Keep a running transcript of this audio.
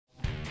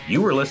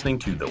You are listening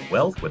to the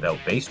Wealth Without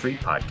Bay Street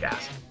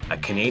podcast, a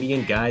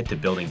Canadian guide to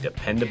building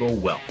dependable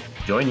wealth.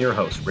 Join your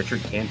hosts,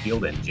 Richard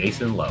Canfield and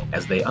Jason Lowe,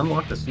 as they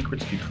unlock the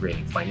secrets to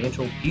creating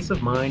financial peace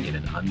of mind in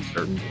an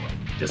uncertain world.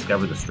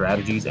 Discover the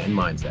strategies and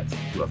mindsets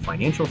to a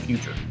financial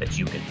future that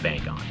you can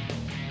bank on.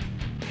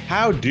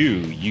 How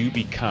do you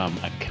become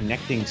a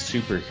connecting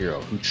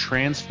superhero who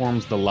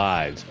transforms the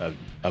lives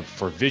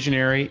for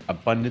visionary,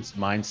 abundance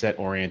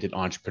mindset-oriented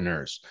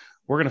entrepreneurs?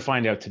 We're going to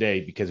find out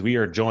today because we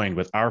are joined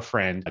with our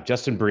friend,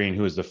 Justin Breen,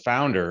 who is the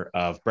founder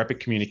of BrEpic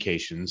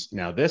Communications.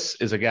 Now, this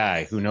is a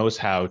guy who knows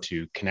how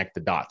to connect the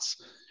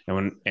dots.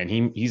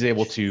 He's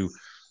able to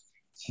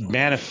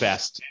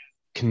manifest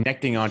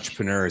connecting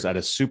entrepreneurs at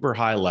a super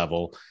high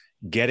level,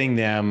 getting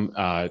them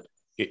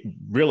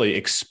really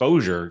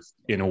exposure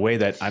in a way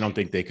that I don't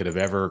think they could have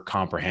ever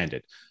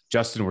comprehended.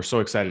 Justin, we're so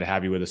excited to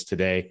have you with us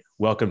today.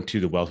 Welcome to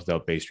the Wealth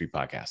Without Bay Street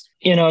podcast.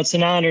 You know, it's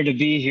an honor to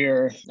be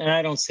here, and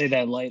I don't say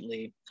that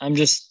lightly. I'm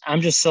just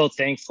so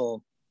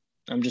thankful.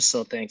 I'm just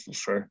so thankful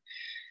for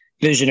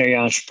visionary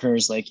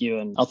entrepreneurs like you,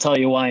 and I'll tell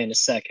you why in a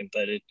second.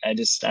 But I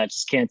just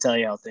can't tell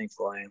you how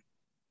thankful I am.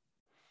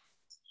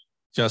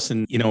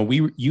 Justin, you know,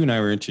 you and I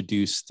were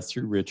introduced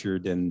through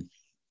Richard, and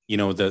you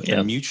know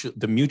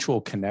the mutual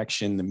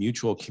connection, the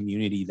mutual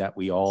community that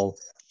we all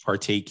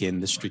partake in,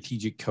 the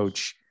strategic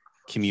coach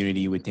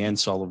community with Dan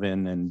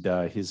Sullivan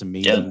and his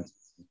amazing,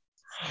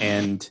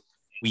 and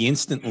we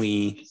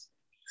instantly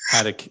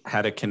had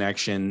a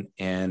connection.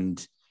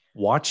 And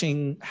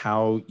watching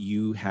how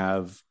you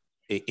have,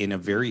 in a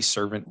very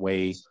servant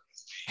way,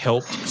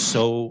 helped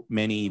so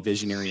many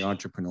visionary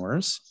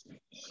entrepreneurs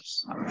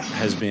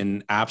has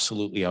been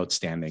absolutely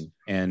outstanding.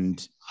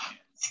 And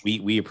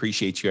we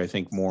appreciate you, I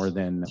think, more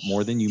than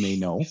you may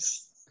know.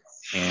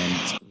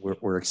 And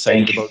we're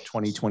excited about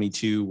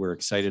 2022. We're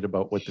excited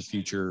about what the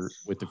future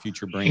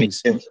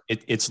brings.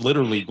 It's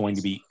literally going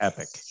to be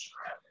epic.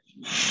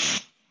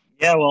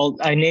 Yeah, well,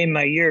 I named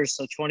my year,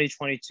 so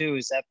 2022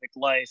 is epic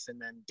life,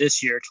 and then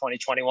this year,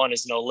 2021,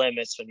 is no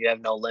limits. When you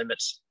have no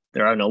limits,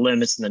 there are no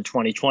limits. And then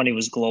 2020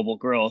 was global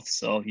growth.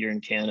 So you're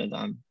in Canada,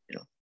 I'm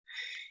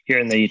here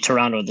in the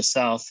Toronto of the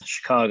South,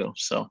 Chicago.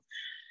 So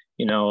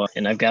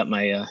and I've got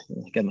my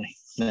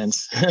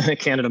men's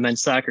Canada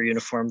men's soccer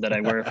uniform that I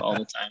wear all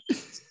the time.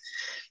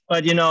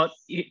 But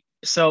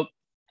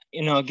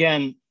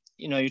again,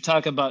 you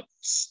talk about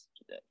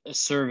a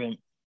servant.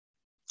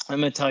 I'm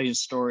going to tell you a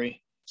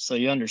story so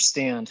you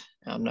understand.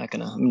 I'm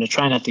going to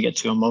try not to get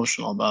too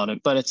emotional about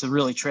it, but it's a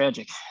really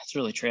tragic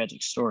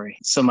story.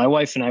 So my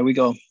wife and I, we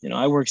go,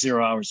 I work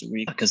 0 hours a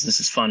week because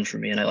this is fun for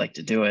me and I like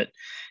to do it.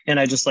 And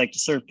I just like to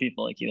serve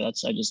people like you. I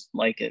just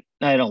like it.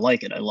 I don't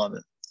like it. I love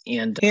it.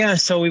 And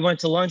so we went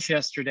to lunch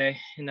yesterday,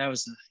 and I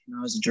was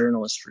a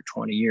journalist for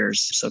 20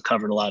 years. So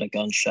covered a lot of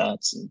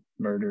gunshots and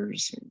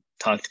murders and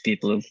talked to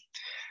people who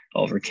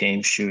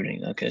overcame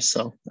shooting. Okay.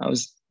 So I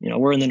was,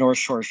 we're in the North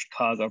Shore of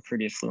Chicago, a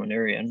pretty affluent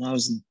area. And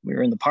we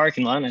were in the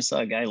parking lot and I saw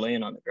a guy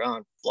laying on the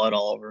ground, blood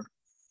all over,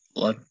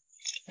 blood.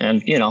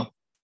 And,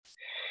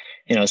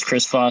 as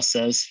Chris Voss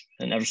says,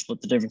 I never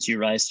split the difference. You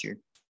rise to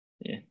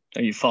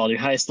you follow your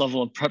highest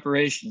level of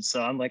preparation.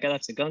 So I'm like,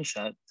 that's a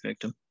gunshot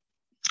victim.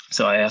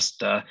 So I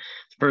asked the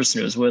person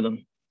who was with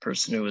him,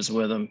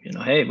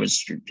 hey,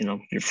 was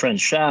your friend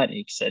shot?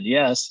 He said,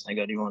 yes. I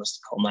go, do you want us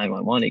to call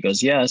 911? He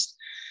goes, yes.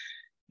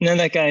 And then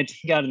that guy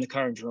got in the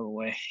car and drove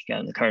away.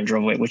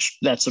 Which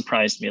that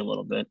surprised me a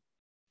little bit.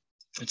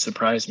 It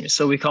surprised me.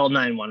 So we called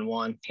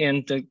 911,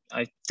 and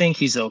I think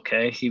he's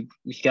okay. He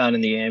got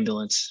in the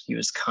ambulance. He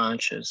was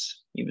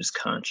conscious. He'd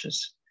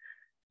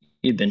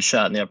been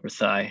shot in the upper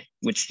thigh,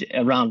 which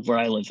around where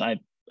I live,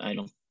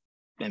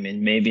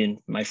 maybe in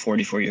my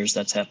 44 years,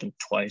 that's happened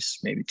twice,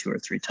 maybe 2 or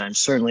 3 times,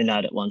 certainly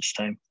not at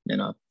lunchtime in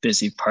a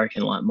busy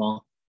parking lot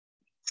mall.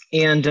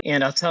 And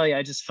I'll tell you,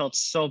 I just felt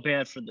so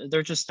bad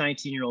they're just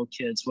 19-year-old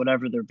kids,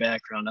 whatever their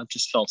background. I've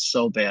just felt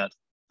so bad.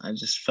 I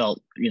just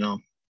felt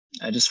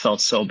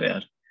so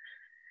bad.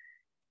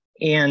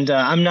 And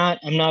I'm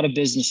not a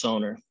business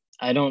owner.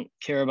 I don't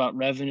care about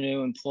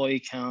revenue,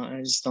 employee count.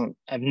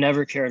 I've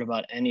never cared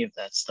about any of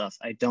that stuff.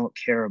 I don't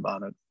care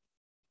about it.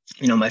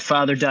 My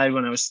father died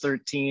when I was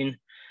 13.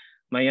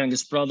 My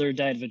youngest brother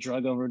died of a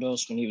drug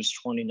overdose when he was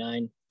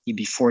 29. He'd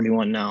be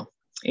 41 now.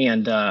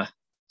 And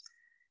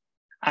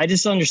I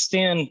just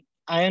understand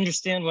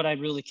what I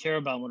really care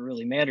about and what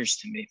really matters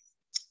to me.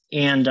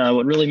 And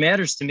what really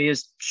matters to me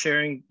is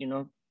sharing,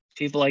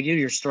 people like you,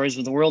 your stories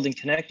with the world and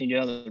connecting to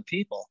other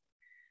people.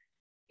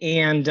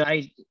 And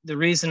the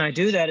reason I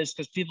do that is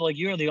because people like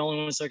you are the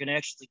only ones that can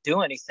actually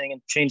do anything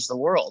and change the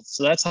world.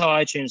 So that's how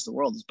I change the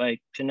world, is by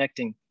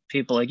connecting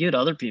people like you to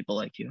other people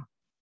like you.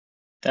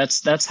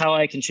 That's how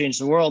I can change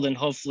the world. And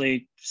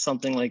hopefully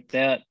something like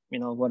that,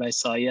 what I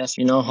saw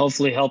yesterday,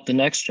 hopefully help the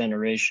next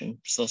generation.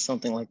 So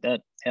something like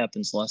that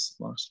happens less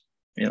and less.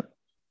 Yeah.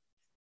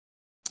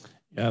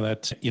 Yeah,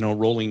 that's,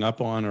 rolling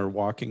up on or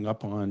walking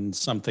up on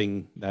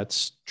something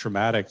that's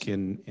traumatic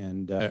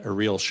and a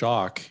real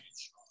shock.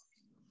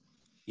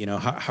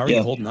 How are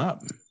you holding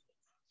up?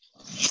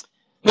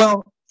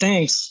 Well,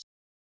 thanks.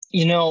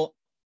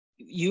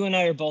 you and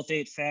I are both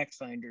 8 fact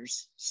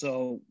finders.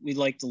 So we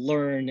like to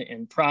learn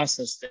and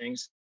process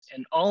things.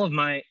 And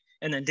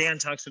and then Dan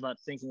talks about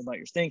thinking about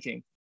your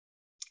thinking.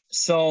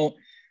 So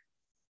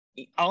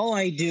all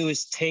I do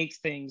is take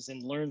things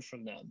and learn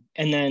from them.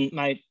 And then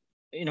my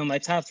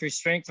top 3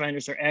 strength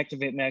finders are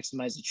activate,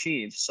 maximize,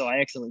 achieve. So I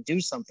actually do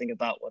something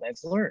about what I've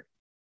learned.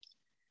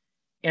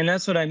 And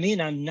that's what I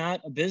mean. I'm not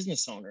a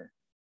business owner.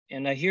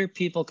 And I hear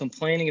people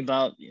complaining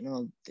about,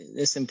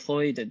 this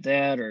employee did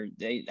that, or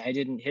I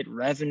didn't hit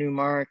revenue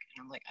mark.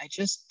 And I'm like,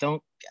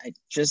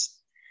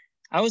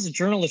 I was a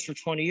journalist for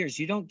 20 years.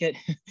 You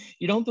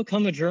don't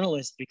become a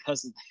journalist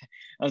because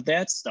of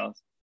that stuff.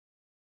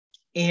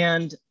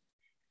 And,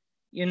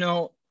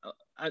 there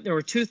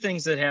were 2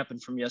 things that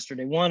happened from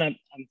yesterday. One, I'm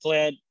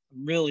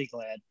really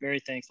glad, very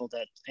thankful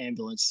that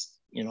ambulance,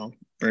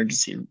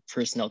 emergency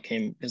personnel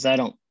came, because I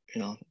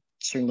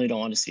certainly don't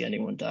want to see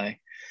anyone die.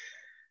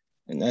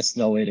 And that's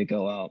no way to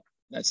go out.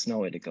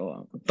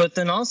 But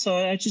then also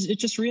it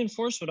just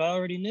reinforced what I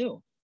already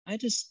knew. I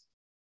just,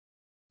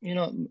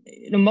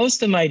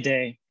 most of my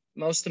day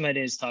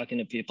is talking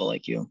to people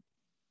like you,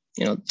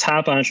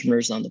 top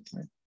entrepreneurs on the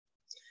planet.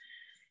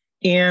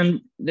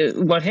 And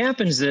what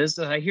happens is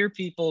that I hear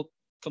people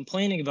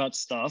complaining about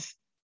stuff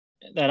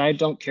that I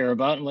don't care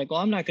about. I'm like,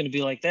 well, I'm not going to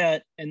be like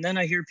that. And then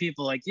I hear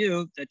people like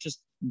you that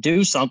just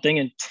do something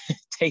and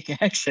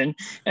take action.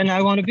 And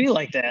I want to be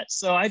like that.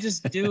 So I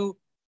just do.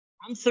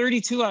 I'm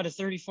 32 out of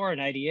 34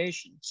 in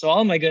ideation. So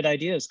all my good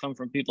ideas come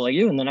from people like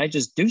you. And then I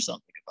just do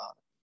something about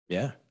it.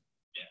 Yeah.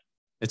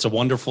 It's a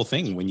wonderful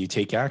thing when you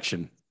take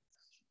action.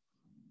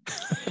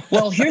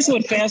 Well, here's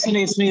what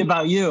fascinates me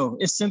about you.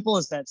 As simple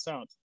as that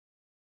sounds.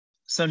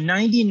 So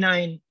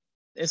 99,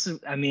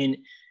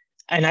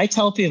 and I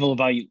tell people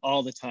about you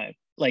all the time.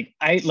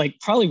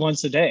 Probably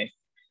once a day,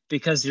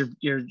 because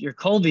your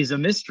Colby's a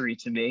mystery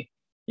to me.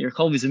 Your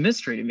Colby's a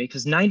mystery to me,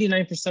 because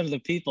 99% of the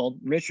people,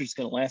 Richard's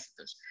going to laugh at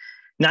this,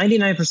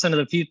 99% of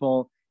the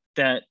people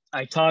that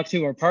I talk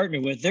to or partner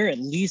with, they're at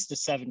least a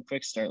 7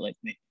 quick start like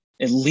me,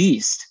 at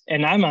least.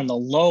 And I'm on the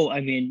low.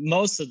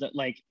 Most of the,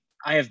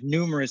 I have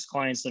numerous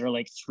clients that are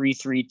like 3,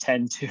 3,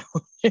 10, 2,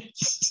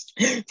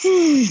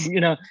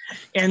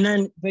 and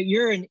then, but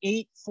you're an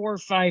 8, 4,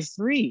 5,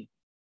 3,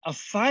 a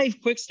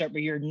 5 quick start,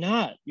 but you're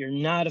not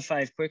a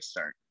 5 quick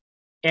start.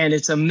 And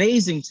it's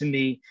amazing to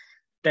me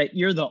that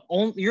you're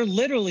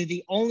literally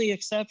the only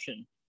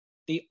exception,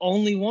 the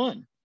only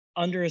one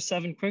under a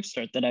 7 quick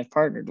start that I've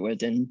partnered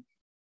with in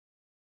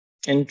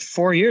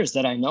 4 years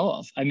that I know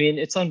of.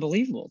 It's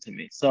unbelievable to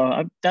me.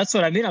 So that's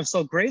what I mean. I'm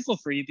so grateful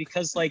for you,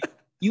 because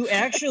you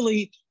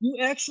actually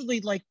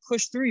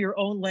push through your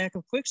own lack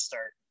of quick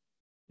start.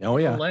 Oh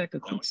yeah. Lack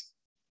of quick start.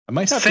 I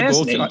might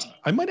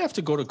have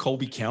to go to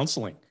Colby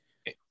counseling.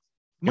 I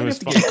might have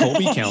to get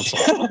Colby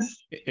counseling.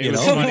 It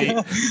was funny.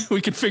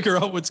 We could figure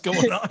out what's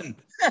going on.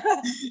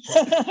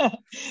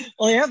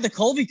 Well, you have the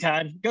Colby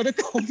Con. Go to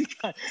Colby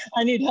Con.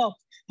 I need help.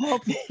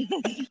 Help me.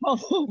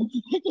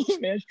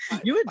 Man,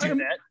 you would do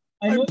that.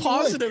 I'm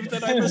positive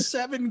that I'm a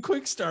 7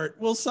 quick start.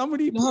 Will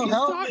somebody please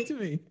talk to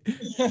me?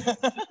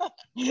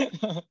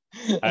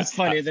 That's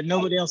funny that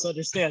nobody else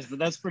understands, but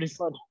that's pretty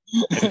funny.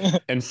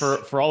 And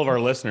for all of our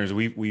listeners,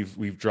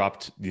 we've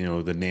dropped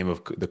the name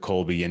of the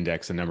Colby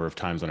Index a number of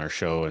times on our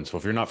show, and so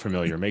if you're not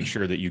familiar, make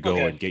sure that you go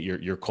and get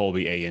your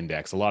Colby A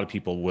Index. A lot of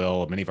people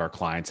will. Many of our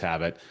clients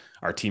have it.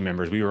 Our team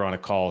members. We were on a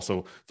call.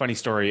 So funny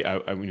story.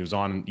 It was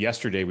on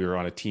yesterday. We were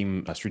on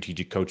a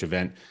strategic coach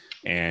event.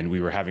 And we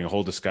were having a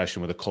whole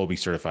discussion with a Colby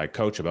certified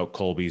coach about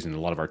Colby's, and a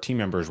lot of our team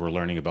members were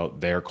learning about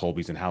their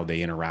Colby's and how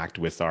they interact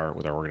with our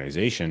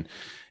organization.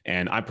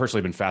 And I've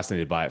personally been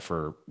fascinated by it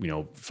for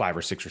 5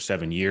 or 6 or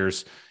 7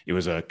 years. It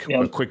was a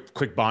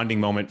quick bonding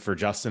moment for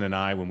Justin and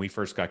I when we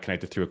first got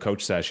connected through a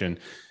coach session.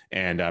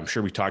 And I'm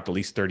sure we talked at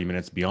least 30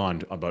 minutes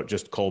beyond about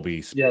just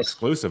Colby's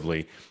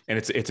exclusively. And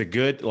it's a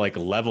good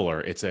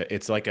leveler.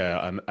 It's like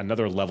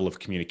another level of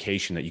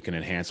communication that you can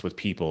enhance with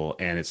people,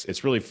 and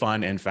it's really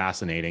fun and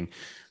fascinating.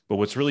 But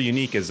what's really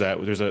unique is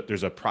that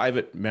there's a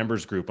private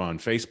members group on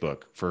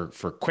Facebook for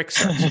quick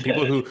starts,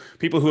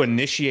 people who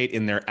initiate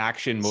in their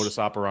action modus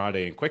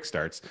operandi and quick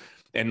starts.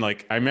 And I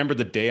remember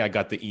the day I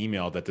got the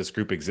email that this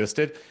group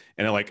existed,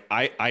 and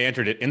I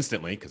entered it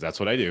instantly, because that's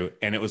what I do.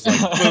 And it was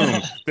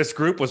boom, this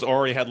group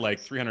already had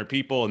 300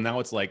 people, and now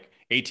it's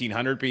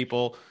 1,800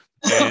 people.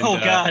 And,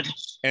 God.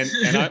 And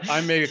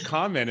I made a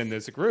comment in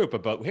this group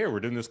about, hey, we're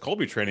doing this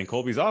Colby training.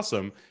 Colby's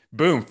awesome.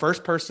 Boom.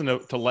 First person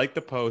to like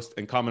the post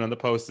and comment on the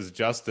post is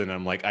Justin.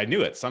 I'm like, I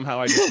knew it. Somehow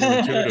I just knew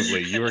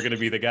intuitively you were going to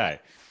be the guy.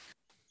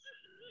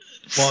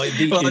 Well,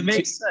 it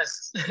makes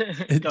sense.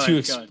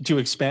 To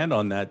expand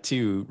on that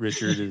too,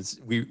 Richard, is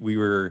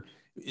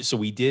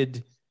we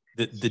did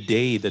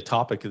the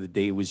topic of the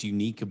day was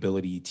unique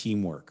ability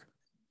teamwork.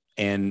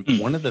 And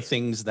one of the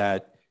things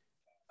that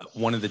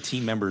one of the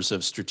team members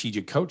of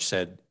Strategic Coach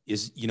said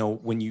is,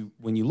 when you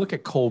look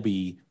at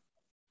Colby,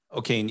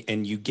 okay,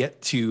 and you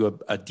get to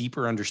a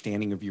deeper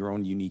understanding of your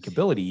own unique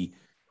ability,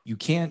 you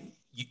can't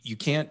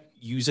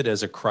use it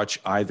as a crutch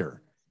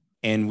either.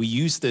 And we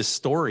use this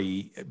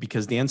story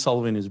because Dan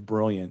Sullivan is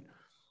brilliant.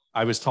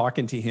 I was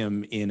talking to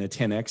him in a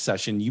 10X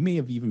session. You may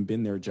have even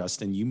been there,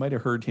 Justin. You might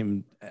have heard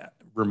him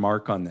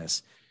remark on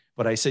this,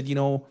 but I said,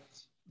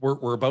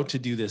 we're about to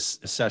do this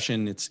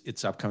session.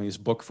 It's upcoming, this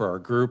book for our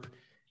group.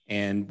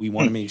 And we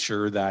want to make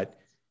sure that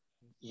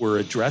we're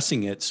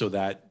addressing it so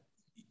that,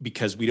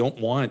 because we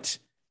don't want,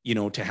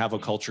 to have a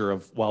culture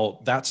of,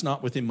 well, that's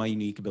not within my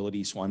unique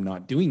ability, so I'm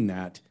not doing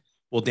that.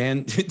 Well,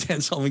 Dan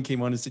Sullivan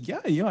came on and said,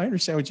 yeah, I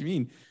understand what you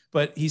mean.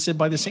 But he said,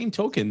 by the same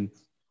token,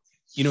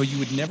 you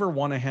would never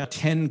want to have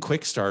 10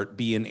 quick start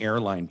be an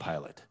airline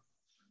pilot.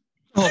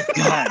 Oh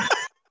God.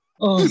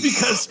 Oh.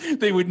 Because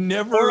they would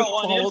never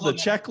follow the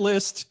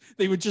checklist.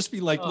 They would just be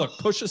like, look,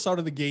 push us out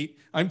of the gate.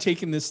 I'm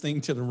taking this thing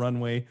to the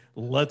runway.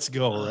 Let's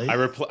go. Right.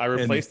 I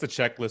replaced the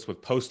checklist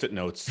with Post-it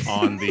notes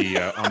on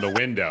the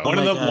window.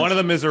 One of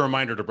them is a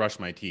reminder to brush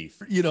my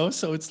teeth.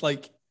 So it's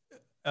like,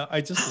 I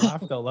just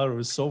laughed out loud. It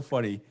was so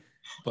funny,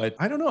 but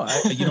I don't know.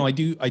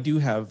 I do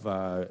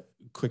have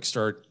quick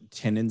start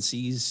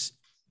tendencies,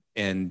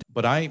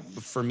 but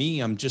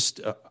I'm just,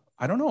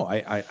 I don't know.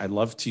 I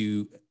love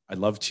to,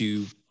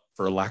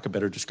 for lack of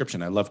better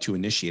description, I love to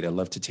initiate. I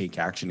love to take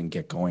action and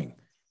get going.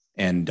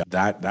 And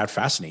that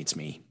fascinates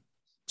me.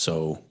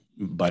 So,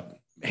 but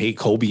hey,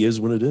 Colby is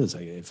what it is.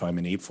 If I'm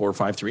an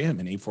 8453, I'm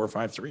an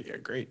 8453. Yeah,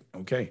 great.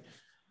 Okay.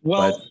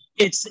 Well,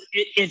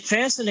 it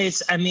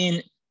fascinates. I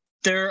mean,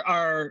 there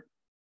are,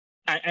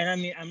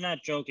 I'm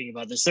not joking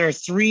about this. There are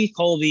 3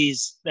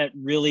 Colbys that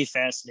really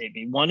fascinate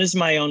me. One is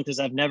my own,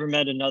 because I've never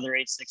met another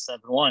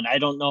 8671. I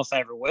don't know if I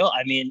ever will.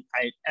 I mean,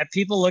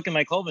 people look at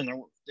my Colby and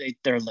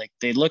they're like,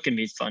 they look at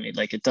me funny.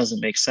 Like, it doesn't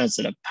make sense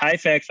that a high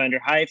fact finder,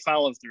 high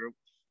follow through,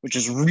 which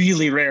is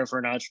really rare for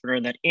an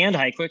entrepreneur, and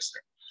high quick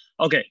start.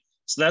 Okay.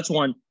 So that's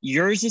one.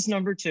 Yours is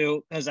number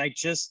 2, because you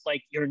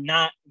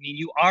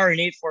are an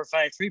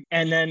 8453.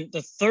 And then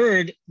the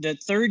third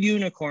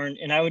unicorn,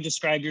 and I would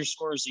describe your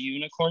score as a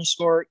unicorn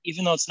score,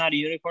 even though it's not a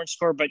unicorn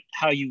score, but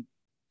how you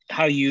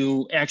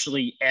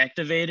actually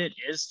activate it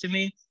is to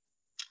me.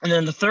 And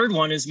then the third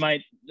one is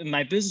my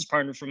business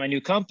partner for my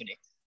new company.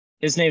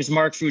 His name's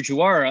Mark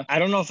Fujiwara. I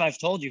don't know if I've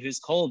told you his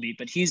Colby,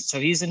 but he's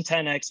in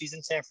 10X. He's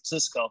in San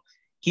Francisco.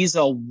 He's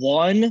a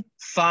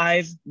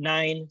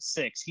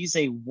 1596. He's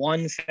a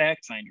 1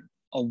 fact finder.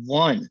 A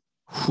 1.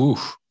 Whew.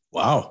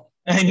 Wow.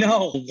 I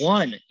know.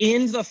 1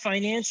 in the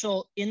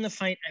financial. I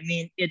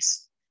mean,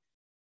 it's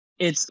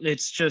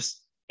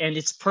just, and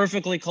it's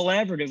perfectly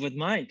collaborative with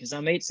mine, because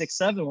I'm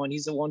 8671.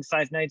 He's a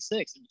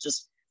 1596. It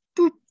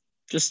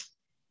just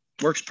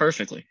works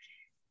perfectly.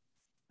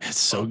 That's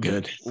so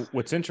good.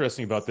 What's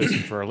interesting about this,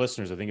 and for our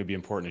listeners, I think it'd be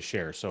important to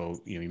share. So,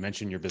 you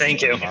mentioned your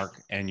business,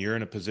 Mark, and you're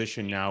in a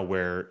position now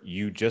where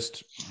you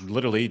just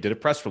literally did a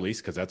press release,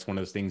 because that's one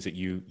of the things that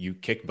you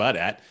kick butt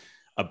at,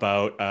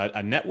 about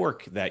a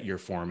network that you're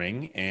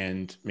forming.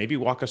 And maybe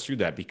walk us through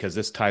that, because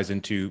this ties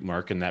into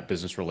Mark and that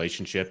business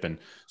relationship. And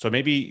so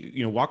maybe,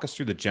 walk us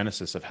through the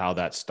genesis of how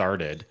that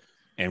started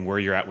and where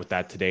you're at with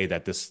that today,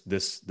 that this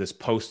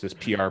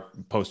PR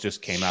post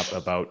just came up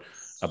about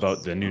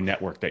the new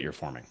network that you're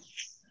forming.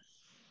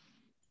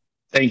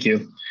 Thank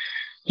you.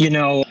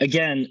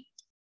 Again,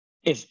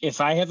 if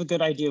I have a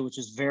good idea, which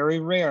is very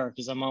rare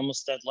because I'm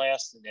almost dead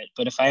last in it,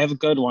 but if I have a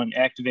good one,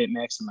 activate,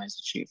 maximize,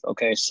 achieve.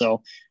 Okay.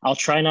 So I'll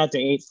try not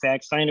to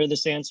fact finder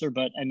this answer,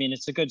 but I mean,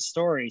 it's a good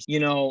story.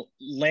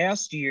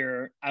 Last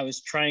year I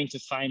was trying to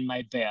find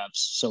my Babs.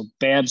 So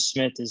Babs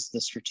Smith is the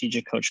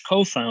strategic coach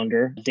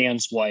co-founder,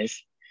 Dan's wife.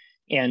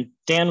 And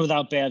Dan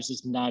without Babs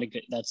that's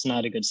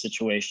not a good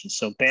situation.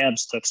 So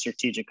Babs took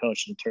strategic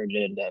coach and turned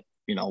it into,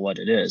 what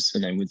it is.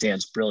 And then with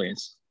Dan's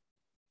brilliance,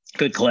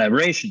 good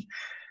collaboration.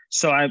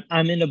 So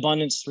I'm in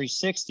Abundance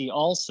 360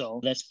 also.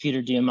 That's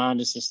Peter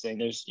Diamandis' thing.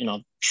 There's,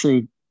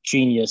 true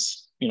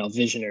genius,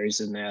 visionaries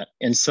in that.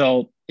 And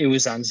so it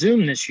was on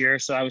Zoom this year.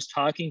 So I was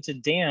talking to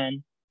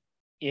Dan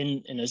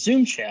in a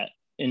Zoom chat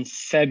in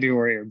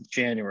February or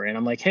January. And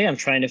I'm like, hey, I'm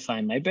trying to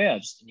find my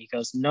Babs. And he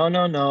goes, no.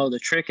 The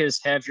trick is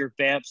have your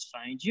Babs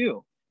find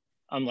you.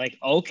 I'm like,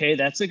 okay,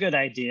 that's a good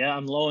idea.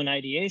 I'm low in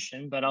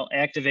ideation, but I'll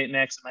activate,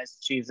 maximize,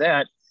 achieve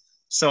that.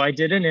 So I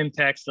did an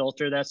impact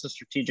filter. That's a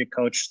strategic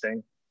coach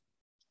thing.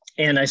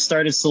 And I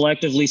started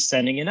selectively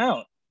sending it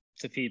out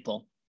to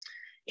people.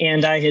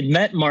 And I had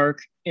met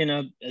Mark in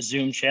a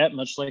Zoom chat,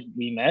 much like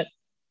we met.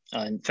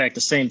 In fact,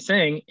 the same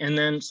thing. And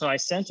then, so I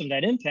sent him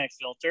that impact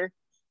filter,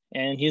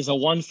 and he's a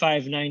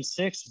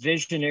 1596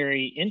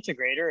 visionary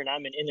integrator, and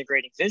I'm an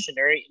integrating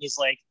visionary. And he's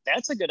like,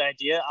 that's a good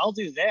idea. I'll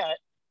do that.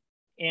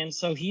 And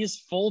so he is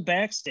full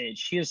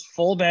backstage. He is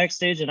full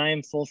backstage, and I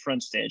am full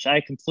front stage.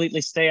 I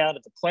completely stay out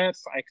of the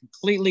platform.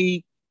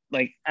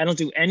 I don't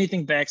do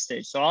anything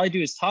backstage. So all I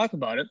do is talk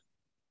about it.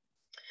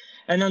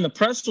 And then the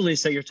press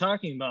release that you're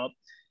talking about,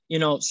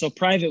 so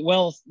Private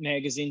Wealth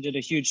magazine did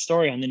a huge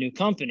story on the new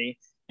company.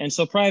 And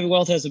so Private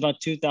Wealth has about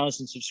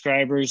 2,000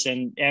 subscribers,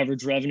 and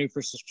average revenue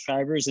per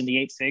subscriber is in the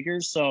 8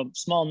 figures. So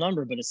small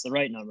number, but it's the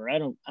right number. I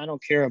don't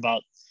care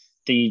about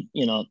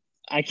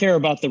I care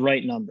about the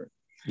right number.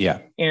 Yeah.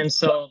 And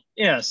so,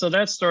 so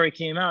that story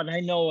came out, and I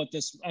know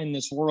in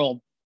this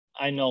world,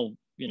 I know,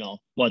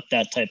 what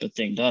that type of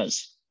thing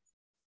does.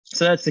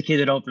 So that's the key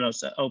that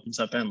opens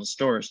up endless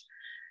doors.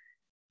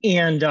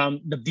 And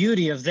the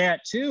beauty of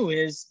that too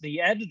is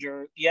the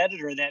editor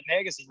of that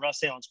magazine,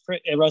 Russ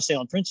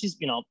Allen Prince, he's,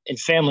 in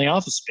family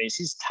office space,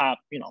 he's top,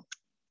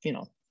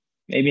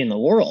 maybe in the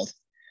world.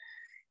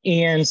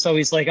 And so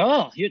he's like,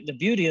 oh, the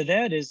beauty of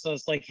that is, so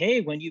it's like,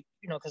 hey, when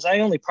because I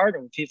only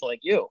partner with people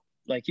like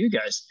you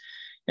guys.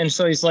 And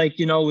so he's like,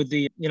 with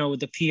the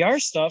PR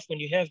stuff, when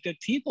you have good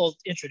people,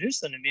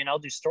 introduce them to me and I'll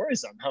do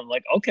stories on them. I'm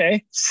like,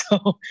 okay.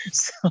 So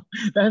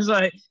that's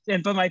why.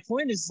 But my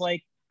point is,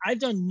 like, I've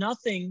done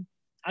nothing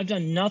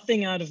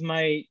out of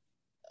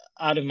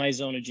my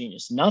zone of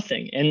genius,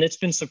 nothing. And it's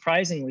been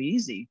surprisingly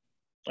easy,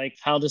 like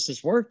how this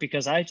has worked,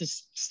 because I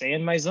just stay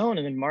in my zone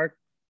and then Mark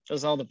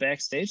does all the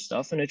backstage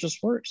stuff and it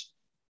just works.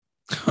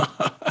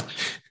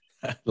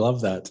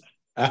 Love that.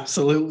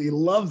 Absolutely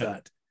love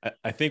that.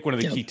 I think one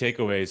of the key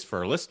takeaways for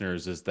our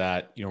listeners is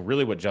that,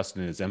 really what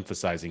Justin is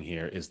emphasizing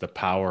here is the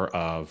power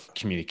of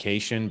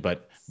communication,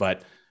 but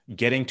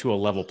getting to a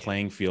level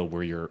playing field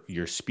where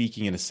you're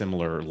speaking in a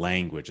similar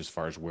language as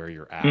far as where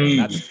you're at.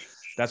 And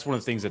that's one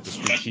of the things that the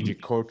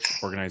Strategic Coach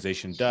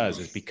organization does,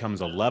 is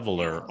becomes a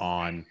leveler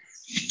on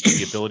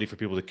the ability for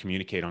people to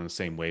communicate on the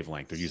same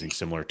wavelength. They're using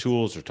similar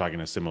tools. They're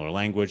talking a similar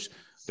language.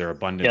 They're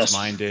abundance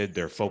minded.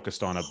 They're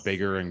focused on a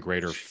bigger and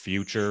greater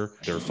future.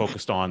 They're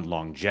focused on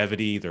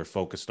longevity. They're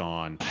focused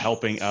on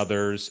helping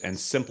others and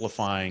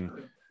simplifying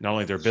not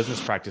only their business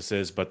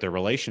practices, but their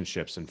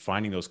relationships and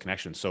finding those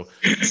connections. So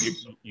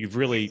you've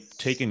really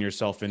taken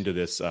yourself into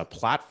this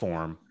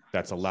platform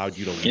that's allowed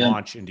you to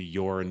launch into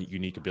your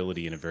unique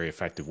ability in a very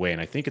effective way.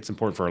 And I think it's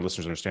important for our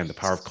listeners to understand the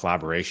power of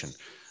collaboration.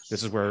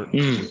 This is where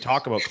we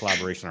talk about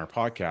collaboration on our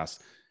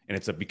podcast, and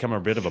it's become a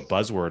bit of a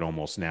buzzword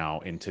almost now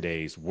in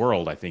today's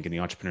world, I think, in the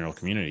entrepreneurial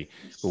community.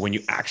 But when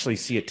you actually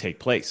see it take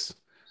place,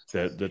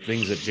 the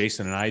things that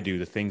Jason and I do,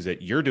 the things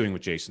that you're doing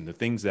with Jason, the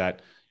things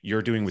that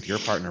you're doing with your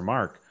partner,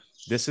 Mark,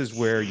 this is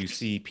where you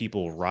see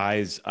people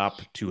rise up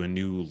to a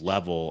new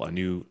level, a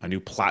new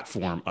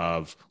platform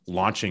of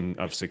launching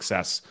of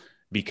success,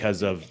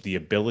 because of the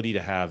ability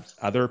to have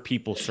other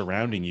people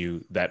surrounding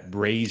you that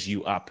raise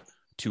you up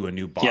to a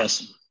new bar.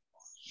 Yes.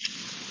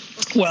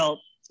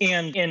 Well,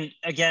 and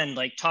again,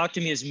 like, talk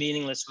to me is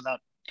meaningless without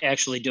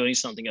actually doing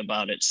something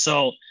about it.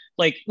 So,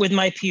 like, with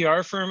my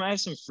PR firm, I have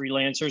some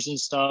freelancers and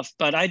stuff,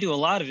 but I do a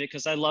lot of it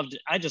because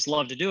I just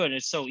love to do it. And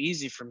it's so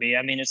easy for me.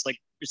 I mean, it's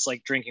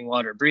like drinking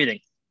water, breathing.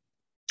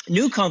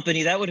 New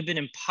company, that would have been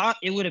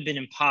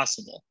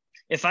impossible.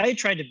 If I had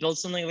tried to build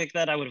something like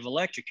that, I would have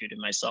electrocuted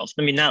myself.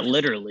 I mean, not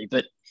literally,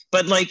 but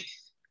like,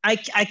 I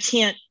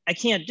can't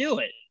do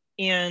it.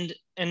 And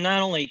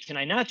not only can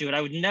I not do it,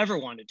 I would never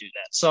want to do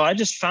that. So I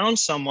just found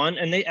someone,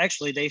 and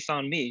they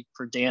found me,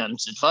 per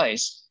Dan's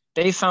advice.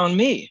 They found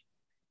me,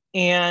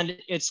 and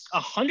it's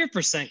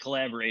 100%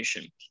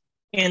 collaboration.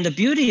 And the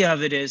beauty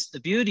of it is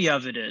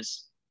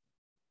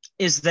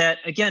that,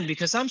 again,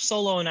 because I'm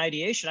solo in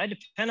ideation, I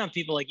depend on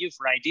people like you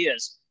for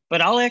ideas,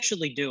 but I'll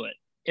actually do it.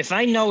 If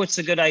I know it's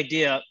a good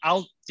idea,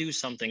 I'll do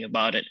something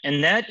about it.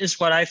 And that is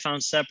what I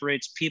found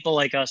separates people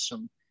like us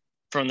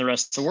from the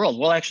rest of the world.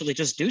 We'll actually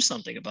just do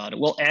something about it.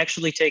 We'll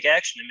actually take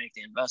action and make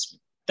the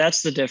investment.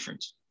 That's the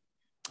difference.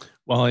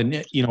 Well,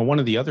 and one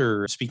of the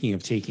other, speaking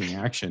of taking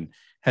action,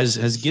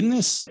 has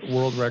Guinness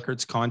World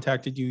Records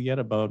contacted you yet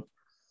about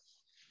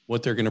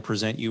what they're going to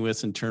present you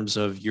with in terms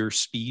of your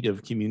speed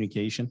of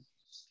communication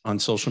on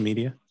social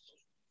media?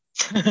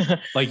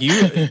 Like,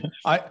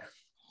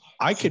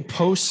 I could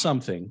post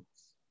something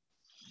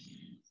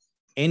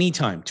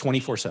anytime,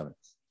 24/7,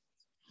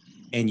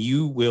 and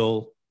you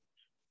will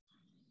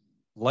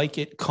like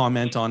it,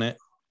 comment on it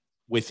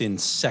within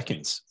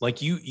seconds.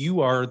 Like,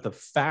 you are the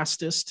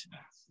fastest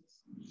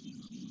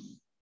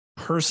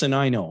person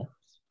I know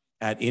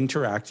at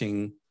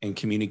interacting and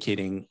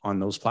communicating on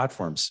those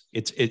platforms.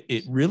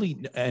 It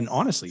really, and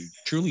honestly,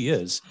 truly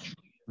is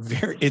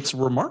it's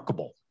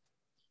remarkable.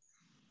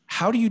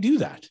 How do you do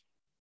that?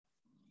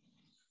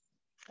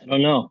 I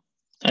don't know.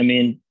 I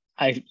mean,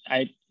 I've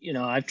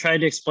tried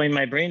to explain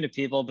my brain to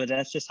people, but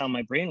that's just how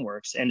my brain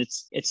works. And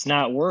it's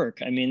not work.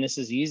 I mean, this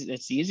is easy.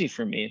 It's easy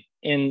for me.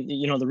 And,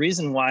 the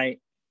reason why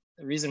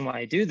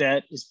I do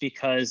that is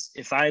because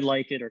if I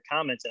like it or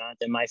comment on it,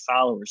 then my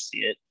followers see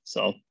it.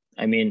 So,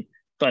 I mean,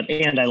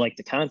 and I like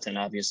the content,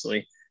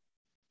 obviously.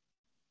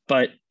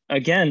 But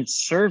again,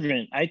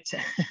 servant,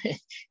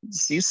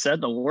 you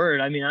said the word.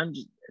 I mean,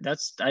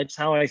 that's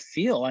how I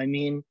feel. I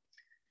mean,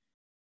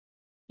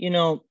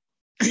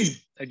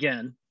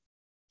 again,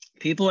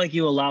 people like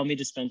you allow me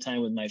to spend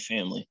time with my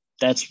family.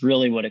 That's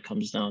really what it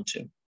comes down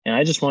to. And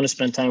I just want to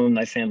spend time with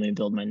my family and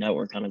build my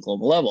network on a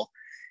global level.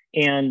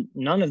 And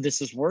none of this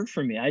has worked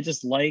for me.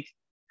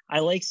 I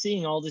like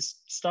seeing all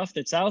this stuff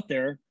that's out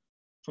there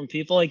from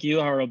people like you,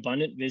 our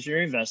abundant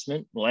visionary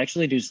investment. We'll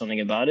actually do something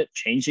about it,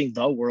 changing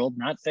the world,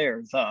 not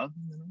there. Of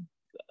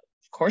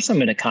course, I'm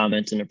going to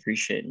comment and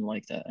appreciate and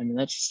like that. I mean,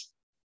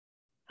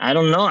 I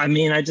don't know. I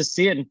mean, I just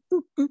see it and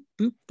boop, boop,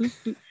 boop, boop,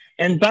 boop.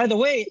 And by the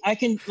way, I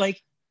can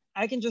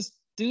just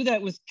do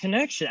that with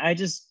connection. I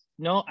just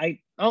know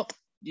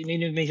You need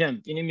to meet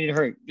him. You need me to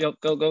hurry. Go.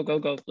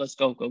 Let's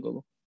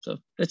go. So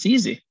that's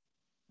easy.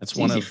 That's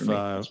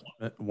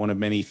one of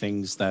many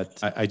things that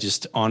I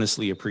just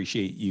honestly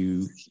appreciate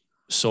you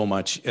so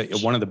much.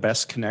 One of the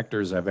best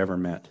connectors I've ever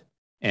met.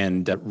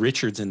 And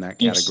Richard's in that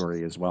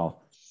category as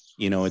well.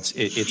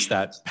 It's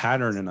that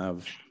pattern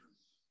of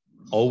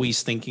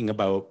always thinking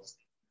about,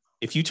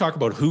 if you talk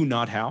about who,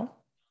 not how,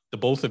 the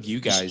both of you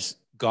guys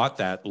got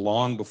that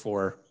long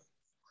before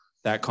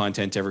that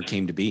content ever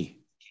came to be.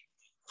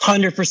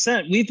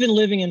 100%. We've been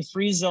living in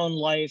free zone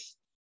life.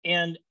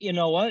 And you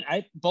know what?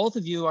 Both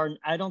of you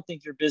I don't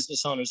think you're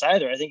business owners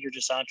either. I think you're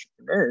just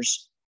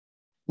entrepreneurs.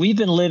 We've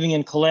been living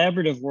in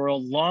collaborative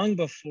world long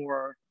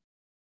before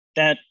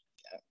that,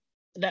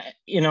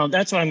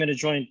 that's why I'm going to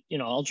join,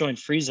 I'll join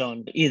free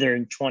zone either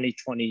in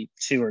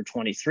 2022 or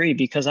 23,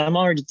 because I'm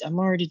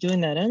already doing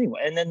that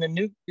anyway. And then the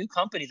new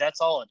company, that's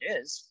all it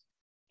is.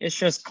 It's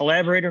just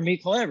collaborator,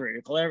 meet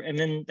collaborator, and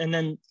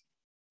then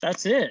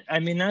that's it. I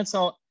mean, that's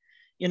all.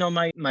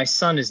 My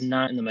son is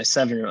not, and my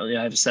 7-year-old.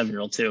 I have a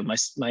 7-year-old too. My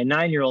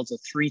 9-year-old's a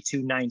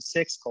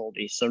 3296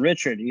 Colby. So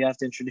Richard, you have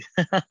to introduce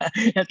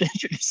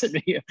him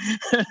to you.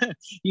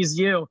 He's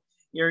you.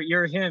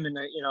 You're him in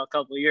a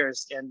couple of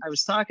years. And I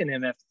was talking to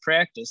him after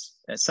practice,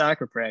 at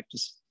soccer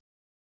practice,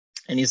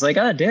 and he's like,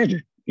 "Oh,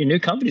 Dad, your new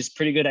company's a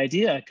pretty good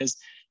idea, because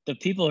the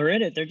people who are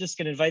in it, they're just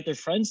going to invite their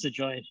friends to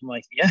join." I'm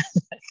like, "Yeah."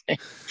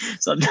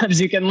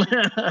 Sometimes you can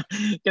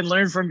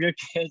learn from your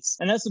kids,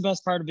 and that's the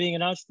best part of being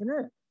an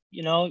entrepreneur.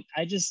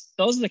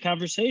 Those are the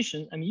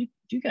conversations. I mean,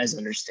 you guys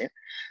understand.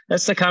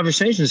 That's the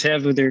conversations you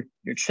have with your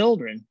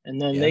children, and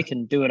then they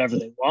can do whatever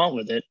they want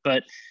with it.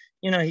 But,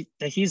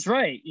 he's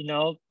right.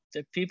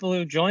 The people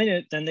who join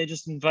it, then they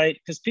just invite,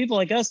 because people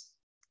like us,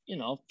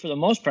 for the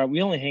most part,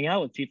 we only hang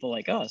out with people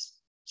like us.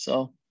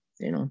 So,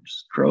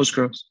 just grows.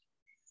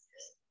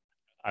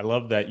 I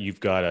love that you've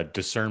got a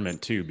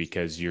discernment too,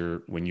 because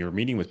when you're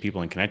meeting with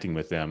people and connecting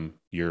with them,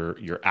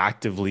 you're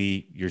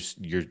actively,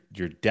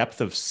 your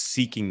depth of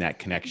seeking that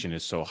connection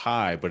is so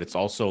high, but it's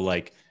also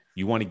like,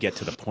 you want to get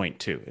to the point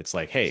too. It's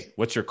like, hey,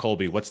 what's your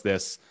Colby? What's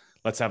this?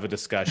 Let's have a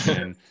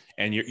discussion.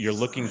 And you're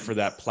looking for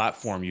that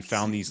platform. You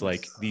found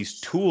these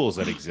tools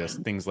that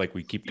exist, things like,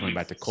 we keep coming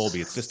back to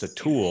Colby. It's just a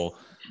tool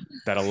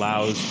that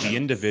allows the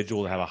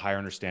individual to have a higher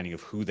understanding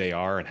of who they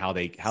are and how do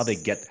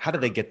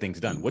they get things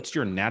done? What's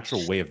your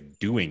natural way of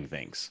doing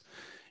things?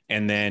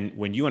 And then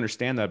when you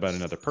understand that about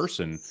another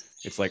person,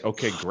 it's like,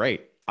 okay,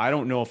 great. I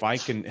don't know if I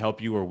can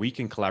help you or we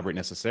can collaborate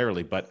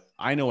necessarily, but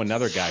I know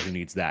another guy who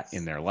needs that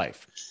in their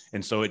life.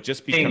 And so it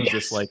just becomes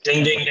this like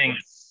ding, ding, ding,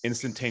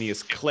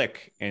 instantaneous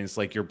click. And it's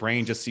like your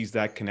brain just sees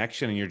that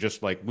connection and you're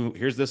just like,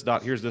 here's this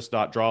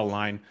dot, draw a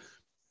line,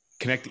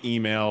 connect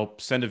email,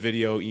 send a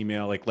video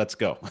email, like, let's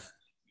go.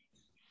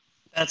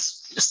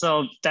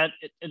 So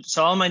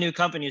all my new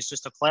company is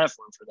just a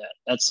platform for that.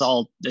 That's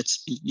all.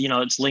 It's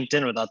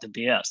LinkedIn without the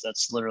BS.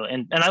 That's literally,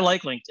 and I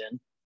like LinkedIn.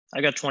 I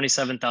got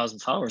 27,000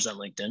 followers on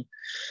LinkedIn.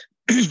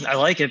 I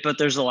like it, but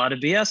there's a lot of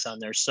BS on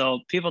there. So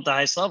people at the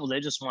highest level, they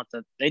just want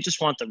the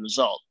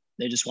result.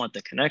 They just want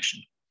the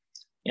connection.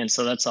 And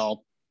so that's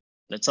all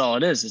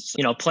it is. It's,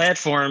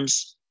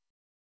 platforms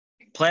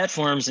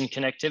and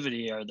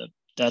connectivity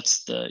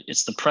it's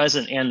the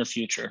present and the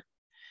future.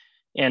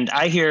 And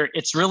I hear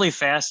it's really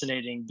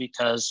fascinating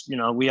because,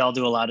 we all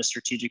do a lot of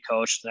strategic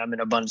coach. I'm in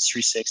Abundance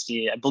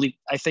 360.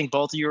 I think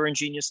both of you are in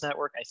Genius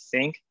Network.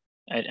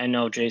 I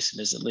know Jason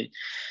is at least.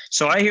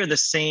 So I hear the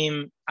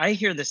same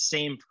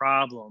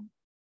problem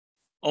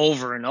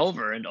over and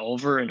over and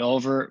over and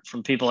over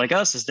from people like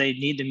us, is they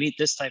need to meet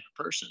this type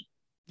of person.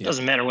 It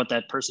doesn't matter what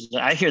that person is.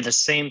 I hear the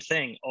same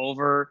thing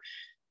over.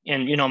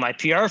 And, my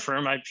PR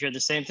firm, I hear the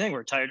same thing.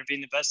 We're tired of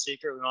being the best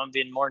speaker. We want to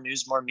be in more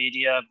news, more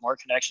media, more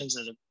connections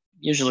at a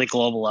usually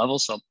global level.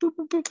 So boop,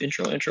 boop, boop,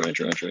 intro.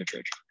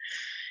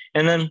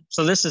 And then,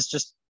 so this is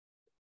just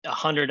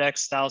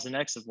 100x,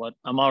 1000x of what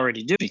I'm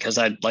already doing, because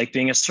I like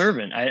being a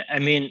servant. I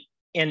mean,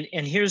 and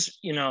here's,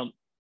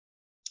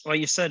 what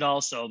you said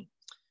also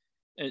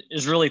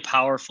is really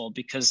powerful,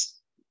 because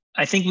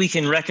I think we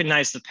can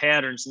recognize the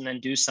patterns and then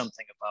do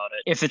something about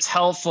it. If it's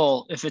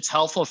helpful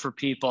for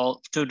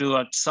people to do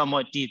a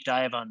somewhat deep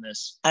dive on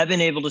this, I've been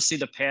able to see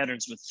the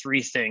patterns with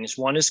 3 things.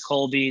 One is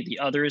Colby, the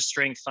other is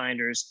Strength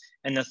Finders,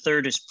 and the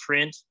third is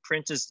Print.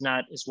 Print is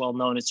not as well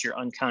known. It's your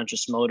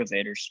unconscious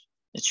motivators.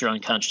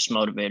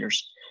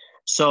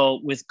 So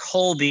with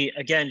Colby,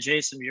 again,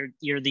 Jason,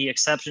 you're the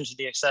exception to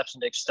the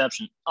exception to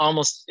exception.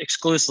 Almost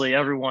exclusively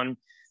everyone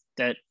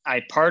that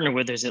I partner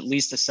with is at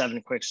least a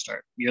 7 quick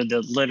start. You're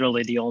you're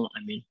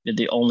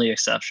the only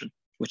exception,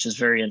 which is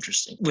very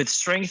interesting. With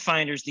Strength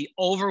Finders, the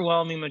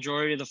overwhelming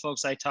majority of the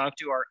folks I talk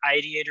to are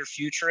ideator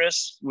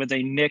futurists with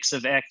a mix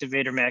of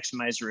activator,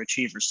 maximizer,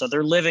 achiever. So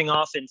they're living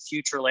off in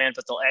future land,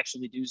 but they'll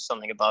actually do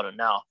something about it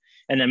now.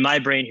 And then my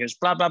brain hears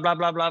blah, blah, blah,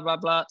 blah, blah, blah,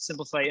 blah,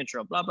 simplify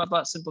intro, blah, blah,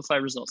 blah, simplify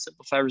results,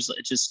 simplify result.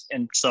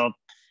 And so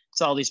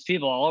it's all these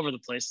people all over the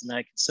place, and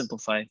I can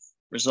simplify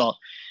result.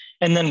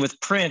 And then with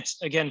Print,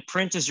 again,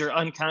 Print is your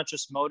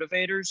unconscious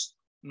motivators.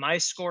 My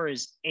score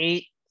is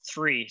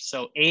 8-3.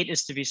 So 8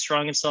 is to be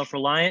strong and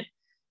self-reliant.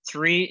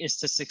 3 is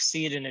to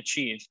succeed and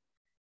achieve.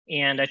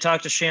 And I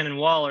talked to Shannon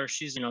Waller.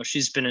 She's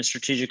been a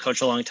strategic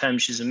coach a long time.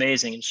 She's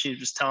amazing. And she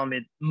was telling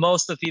me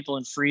most of the people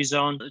in free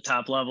zone, the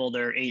top level,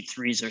 they're 8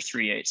 3s or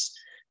 3 8s.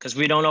 Because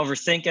we don't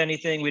overthink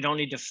anything. We don't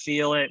need to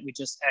feel it. We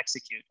just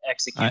execute.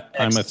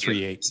 I'm a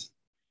 3 8.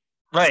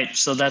 Right.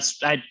 So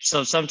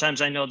so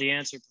sometimes I know the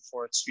answer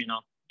before it's,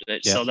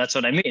 so that's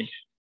what I mean.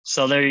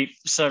 So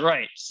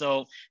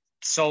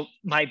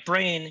my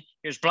brain,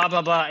 here's blah,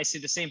 blah, blah. I see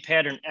the same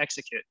pattern,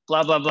 execute,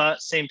 blah, blah, blah,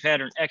 same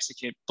pattern,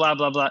 execute, blah,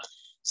 blah, blah.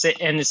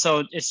 And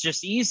so it's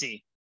just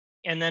easy.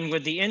 And then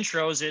with the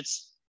intros,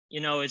 it's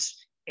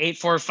 8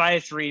 4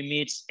 5 3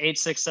 meets 8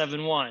 6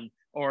 7 1,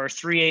 or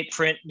 3 8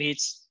 print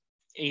meets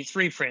 8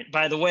 3 print.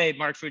 By the way,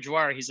 Mark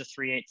Fujiwara, he's a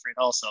 3 8 print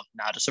also.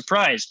 Not a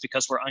surprise,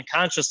 because we're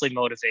unconsciously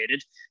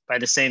motivated by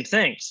the same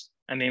things.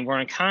 I mean, we're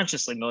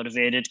unconsciously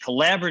motivated,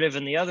 collaborative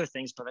in the other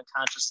things, but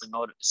unconsciously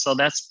motivated. So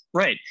that's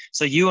right.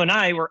 So you and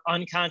I were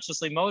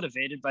unconsciously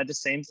motivated by the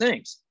same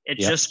things. It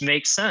just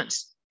makes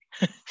sense.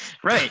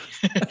 Right.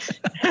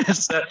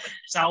 So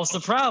solves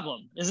the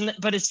problem, isn't it?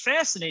 But it's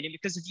fascinating,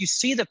 because if you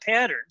see the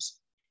patterns,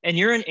 and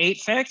you're an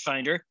 8 fact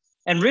finder,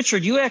 and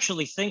Richard, you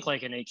actually think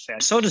like an 8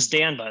 fact. So does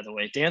Dan, by the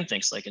way. Dan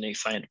thinks like an 8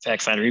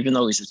 fact finder, even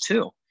though he's a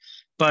 2.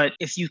 But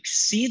if you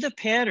see the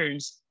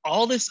patterns,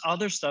 all this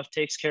other stuff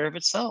takes care of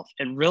itself.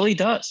 It really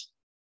does.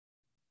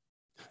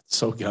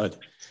 So good.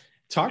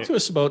 Talk to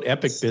us about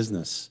Epic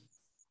Business.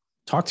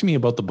 Talk to me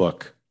about the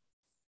book.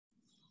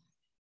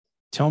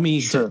 Tell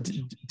me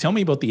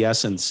about the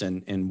essence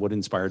and what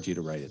inspired you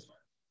to write it.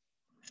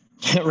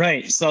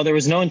 Right. So there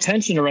was no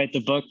intention to write the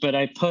book, but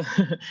I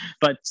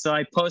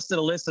posted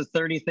a list of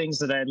 30 things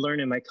that I had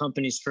learned in my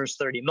company's first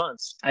 30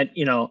 months. I had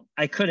no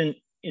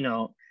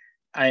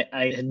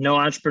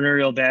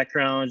entrepreneurial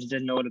background,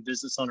 didn't know what a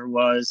business owner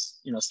was,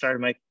 started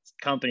my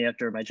company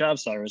after my job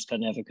started,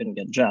 couldn't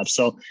get a job.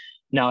 So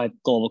now I have a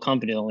global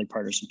company that only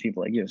partners with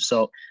people like you.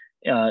 So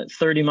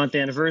 30-month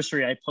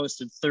anniversary, I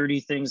posted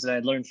 30 things that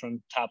I'd learned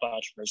from top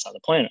entrepreneurs on the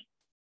planet.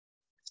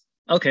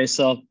 Okay,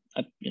 so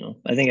I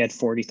think I had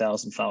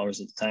 40,000 followers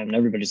at the time, and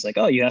everybody's like,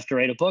 "Oh, you have to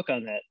write a book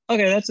on that."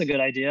 Okay, that's a good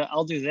idea.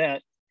 I'll do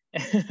that.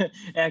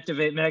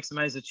 Activate,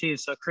 maximize, achieve.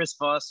 So Chris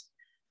Voss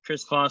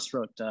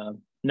wrote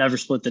Never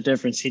Split the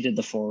Difference. He did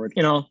the forward.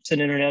 It's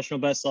an international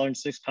bestseller in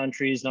 6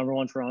 countries,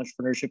 #1 for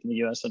entrepreneurship in the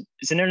U.S. And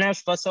it's an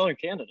international bestseller in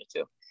Canada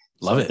too.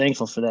 Love it.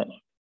 Thankful for that.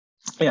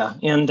 Yeah,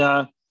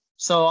 and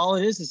so all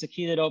it is a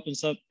key that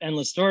opens up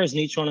endless doors,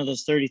 and each one of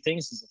those 30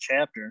 things is a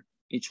chapter.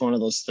 Each one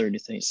of those 30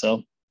 things.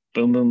 So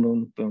boom, boom,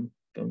 boom, boom,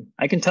 boom.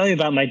 I can tell you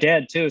about my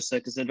dad too, so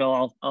because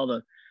all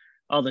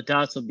the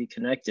dots will be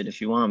connected if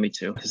you want me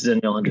to, because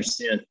then you'll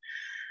understand.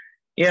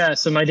 Yeah,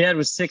 so my dad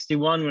was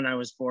 61 when I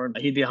was born.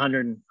 He'd be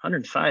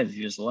 105 if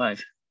he was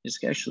alive. He's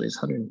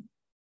 100.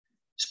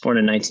 He's born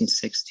in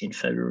 1916,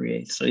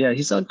 February 8th. So yeah,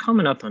 he's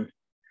coming up on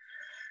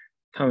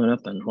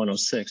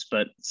 106.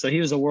 But so he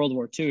was a World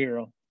War II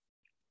hero.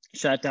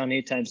 Shot down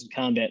 8 times in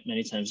combat,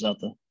 many times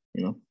without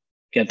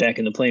get back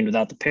in the plane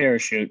without the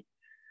parachute.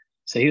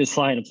 So he was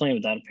flying a plane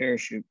without a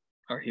parachute,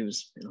 or he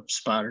was,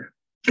 spotter,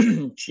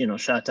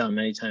 shot down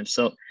many times.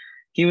 So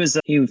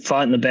he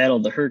fought in the Battle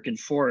of the Hurtgen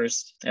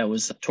Forest. That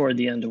was toward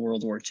the end of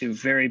World War II.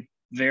 Very,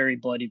 very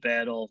bloody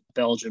battle,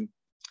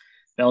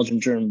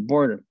 Belgium-German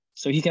border.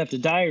 So he kept a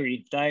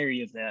diary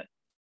of that.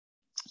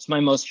 It's my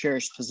most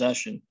cherished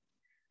possession.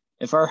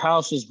 If our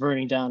house was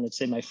burning down, I'd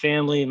say my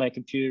family, my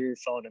computer,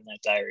 phone, and that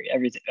diary,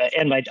 everything,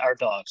 and our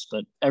dogs,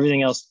 but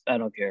everything else, I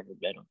don't care.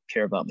 I don't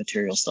care about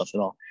material stuff at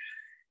all.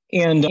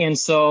 And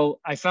so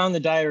I found the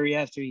diary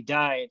after he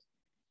died,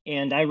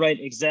 and I write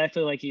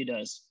exactly like he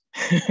does.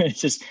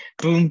 It's just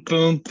boom,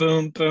 boom,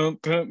 boom, boom,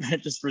 boom,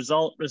 just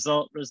result.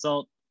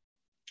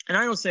 And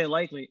I don't say it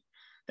lightly.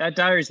 That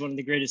diary is one of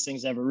the greatest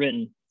things ever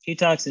written. He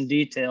talks in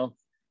detail,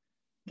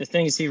 the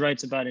things he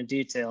writes about in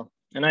detail.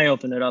 And I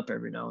open it up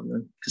every now and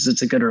then because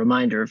it's a good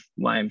reminder of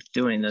why I'm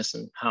doing this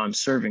and how I'm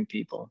serving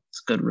people.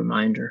 It's a good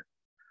reminder.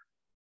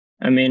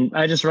 I mean,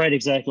 I just write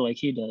exactly like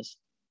he does.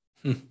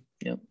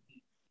 Yep.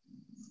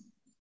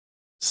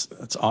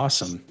 That's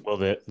awesome. Well,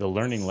 the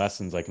learning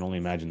lessons, I can only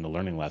imagine the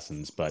learning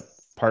lessons, but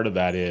part of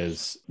that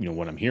is,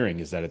 what I'm hearing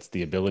is that it's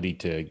the ability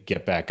to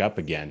get back up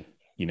again,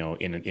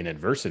 in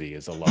adversity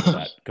is a lot of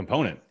that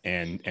component,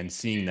 and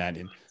seeing that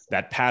in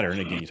that pattern.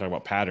 Again, you talk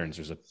about patterns.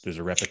 There's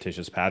a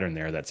repetitious pattern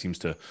there that seems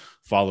to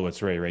follow its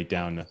way right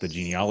down the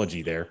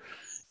genealogy there.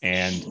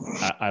 And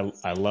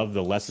I love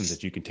the lessons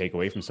that you can take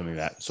away from something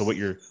like that. So what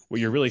you're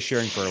really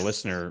sharing for our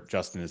listener,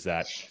 Justin, is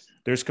that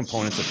there's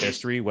components of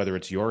history, whether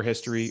it's your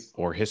history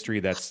or history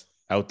that's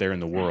out there in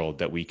the world,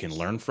 that we can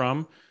learn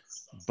from,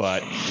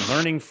 but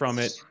learning from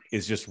it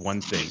is just one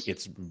thing.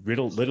 It's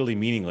literally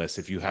meaningless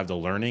if you have the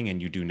learning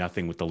and you do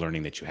nothing with the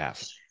learning that you have.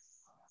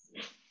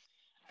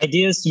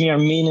 Ideas to me are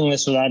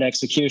meaningless without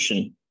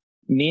execution.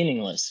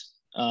 Meaningless.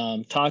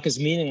 Talk is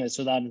meaningless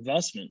without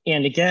investment.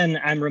 And again,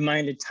 I'm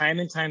reminded time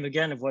and time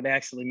again of what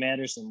actually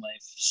matters in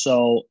life.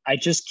 So I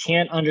just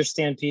can't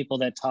understand people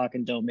that talk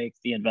and don't make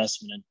the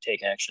investment and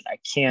take action.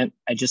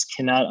 I just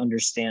cannot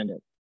understand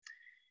it.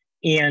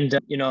 And,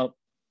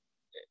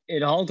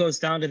 it all goes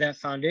down to that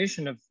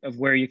foundation of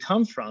where you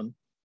come from,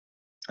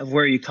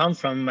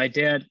 My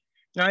dad,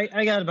 now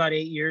I got about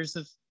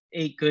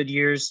 8 good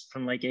years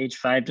from like age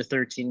 5 to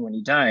 13 when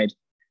he died.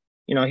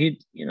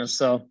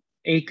 So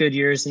 8 good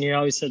years. And he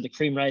always said the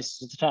cream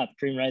rises at the top,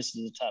 cream rises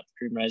at the top,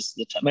 cream rises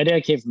at the top. My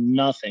dad came from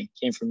nothing.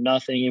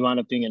 He wound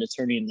up being an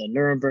attorney in the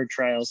Nuremberg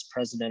trials,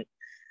 president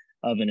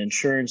of an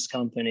insurance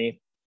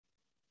company.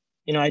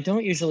 I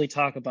don't usually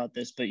talk about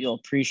this, but you'll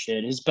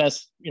appreciate it. His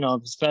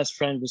best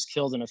friend was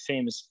killed in a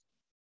famous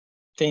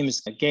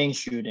gang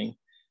shooting.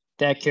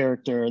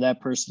 That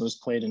person was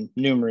played in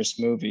numerous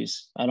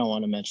movies. I don't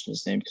want to mention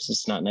his name because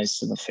it's not nice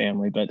to the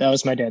family, but that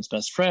was my dad's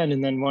best friend.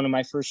 And then one of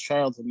my first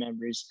childhood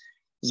memories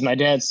is my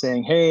dad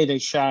saying, "Hey, they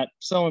shot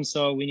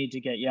so-and-so, we need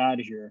to get you out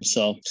of here."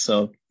 So,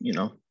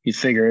 you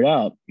figure it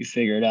out.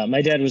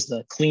 My dad was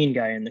the clean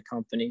guy in the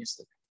company,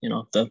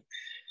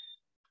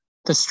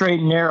 the straight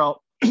and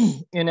narrow.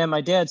 And at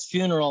my dad's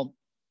funeral,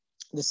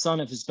 the son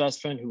of his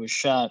best friend who was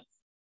shot,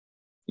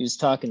 he was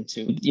talking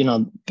to,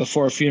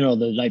 before a funeral,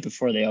 the night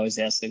before, they always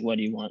ask, like, what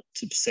do you want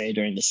to say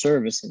during the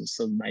service? And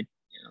so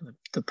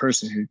the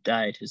person who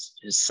died, his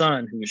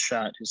son who was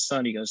shot,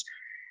 he goes,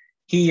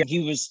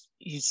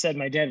 he said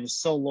my dad was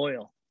so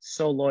loyal.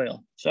 So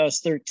I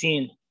was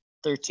 13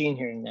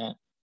 hearing that.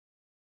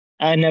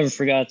 I never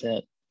forgot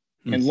that.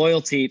 And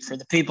loyalty for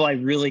the people I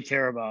really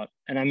care about.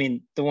 And I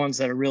mean, the ones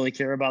that I really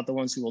care about, the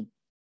ones who will,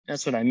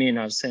 that's what I mean.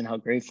 I was saying how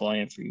grateful I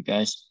am for you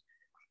guys.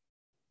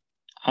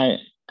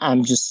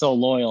 I'm just so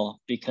loyal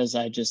because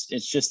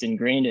it's just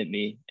ingrained in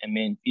me. I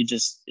mean, it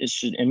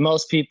should, and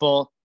most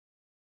people,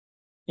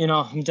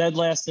 I'm dead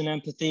last in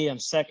empathy. I'm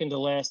second to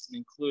last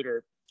in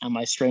includer on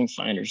my strength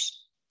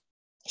finders.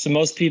 So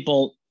most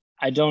people,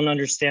 I don't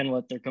understand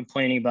what they're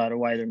complaining about or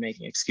why they're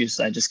making excuses.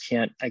 I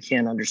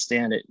can't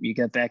understand it. You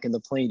get back in the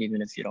plane,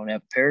 even if you don't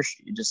have a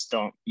parachute, you just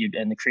don't,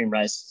 and the cream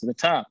rises to the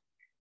top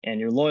and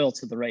you're loyal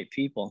to the right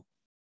people.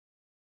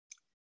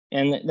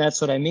 And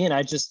that's what I mean.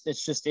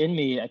 It's just in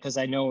me because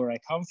I know where I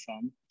come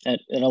from.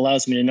 It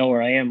allows me to know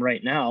where I am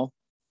right now,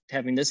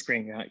 having this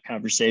great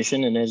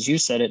conversation. And as you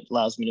said, it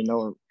allows me to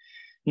know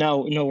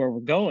where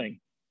we're going.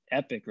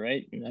 Epic,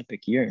 right? An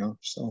epic year,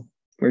 So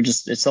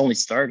it's only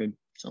started.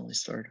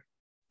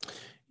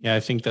 Yeah, I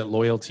think that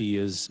loyalty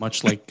is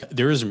much like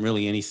there isn't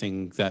really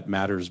anything that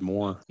matters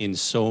more in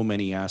so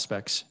many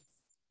aspects.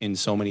 And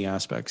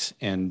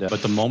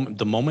but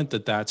the moment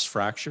that that's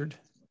fractured,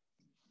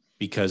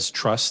 because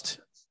trust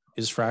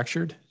is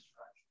fractured,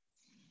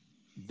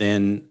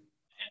 then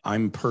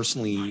I'm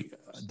personally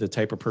the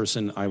type of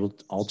person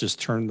I'll just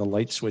turn the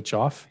light switch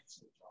off,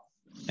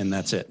 and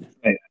that's it.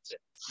 Right.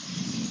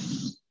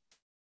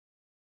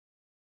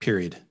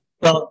 Period.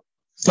 Well,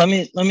 let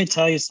me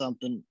tell you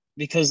something,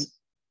 because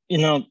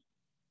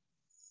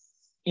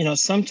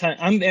sometimes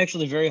I'm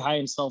actually very high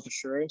in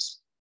self-assurance,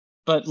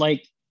 but when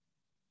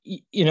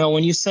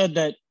you said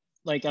that,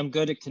 like, I'm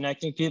good at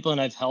connecting people and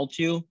I've helped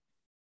you,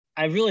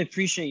 I really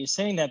appreciate you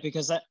saying that,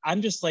 because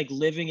I'm just like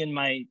living in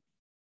I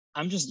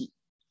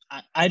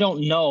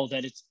don't know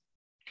that it's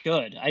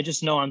good. I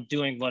just know I'm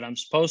doing what I'm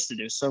supposed to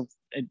do. So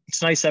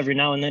it's nice every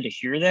now and then to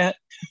hear that.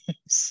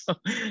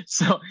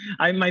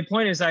 My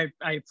point is I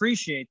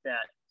appreciate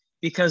that,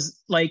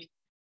 because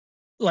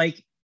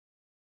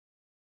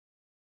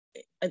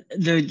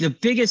the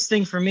biggest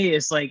thing for me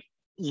is like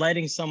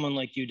letting someone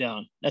like you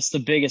down. That's the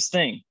biggest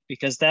thing,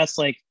 because that's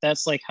like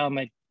how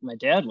my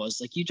dad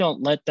was. Like, you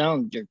don't let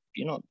down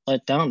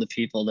the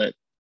people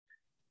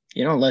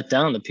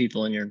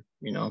in your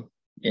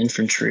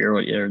infantry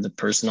or the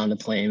person on the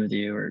plane with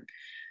you,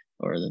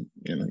 or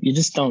you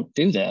just don't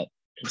do that.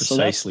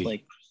 Precisely. So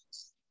that's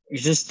you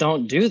just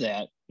don't do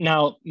that.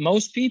 Now,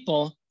 most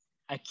people,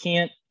 I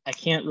can't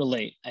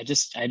relate. I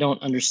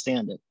don't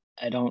understand it.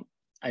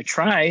 I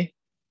try.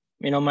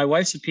 My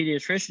wife's a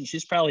pediatrician.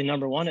 She's probably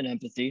number one in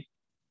empathy.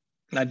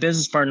 My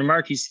business partner,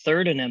 Mark, he's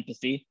third in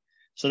empathy.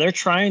 So they're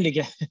trying to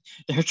get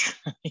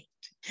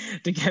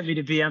me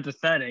to be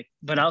empathetic.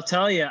 But I'll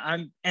tell you,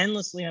 I'm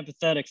endlessly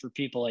empathetic for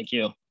people like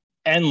you.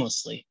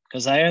 Endlessly.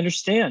 Because I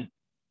understand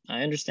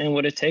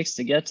what it takes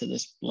to get to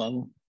this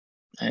level.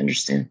 I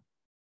understand.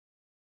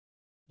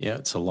 Yeah,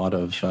 it's a lot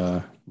of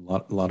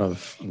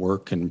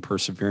work and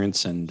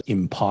perseverance, and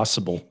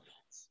impossible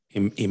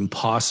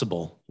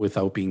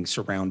without being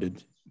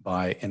surrounded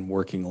by and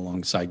working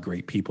alongside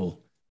great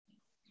people.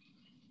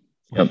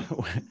 Yep.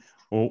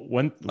 Well,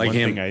 one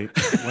thing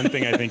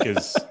I think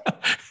is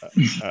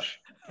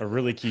a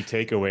really key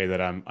takeaway that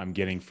I'm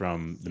getting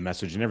from the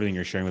message and everything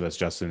you're sharing with us,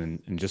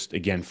 Justin, and just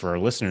again for our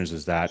listeners,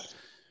 is that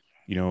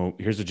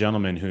here's a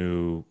gentleman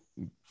who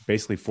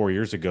basically 4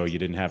 years ago you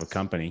didn't have a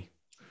company,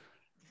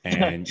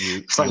 and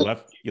you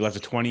left a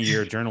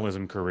 20-year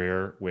journalism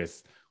career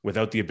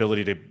without the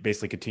ability to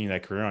basically continue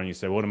that career on. You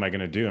said, what am I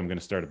going to do? I'm going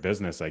to start a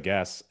business, I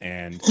guess.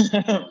 And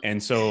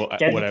so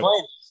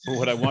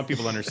what I want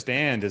people to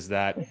understand is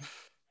that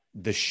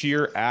the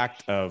sheer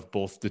act of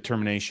both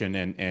determination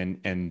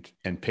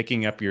and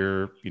picking up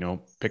your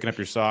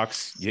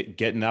socks,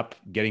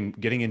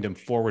 getting into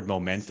forward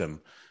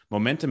momentum,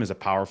 Momentum is a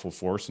powerful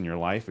force in your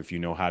life if you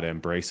know how to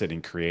embrace it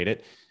and create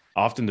it.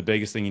 Often the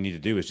biggest thing you need to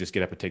do is just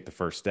get up and take the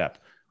first step,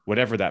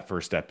 whatever that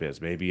first step is.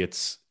 Maybe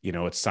it's,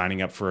 it's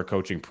signing up for a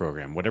coaching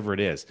program, whatever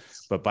it is.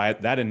 But by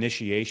that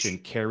initiation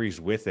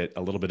carries with it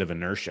a little bit of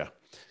inertia.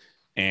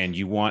 And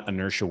you want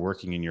inertia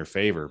working in your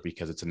favor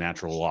because it's a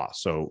natural law.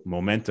 So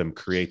momentum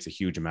creates a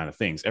huge amount of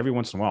things. Every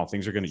once in a while,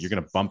 you're going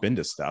to bump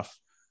into stuff.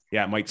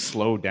 Yeah, it might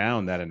slow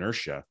down that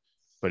inertia.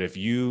 But if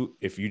you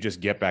just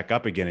get back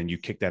up again and you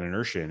kick that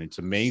inertia in, it's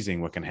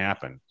amazing what can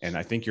happen. And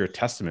I think you're a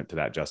testament to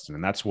that, Justin.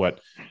 And that's what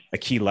a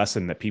key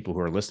lesson that people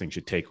who are listening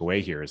should take away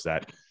here is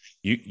that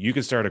you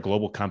can start a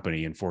global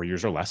company in 4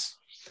 years or less.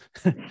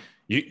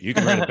 You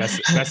can write a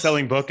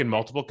best-selling book in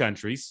multiple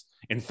countries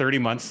in 30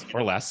 months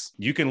or less.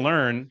 You can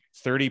learn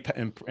 30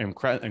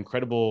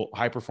 incredible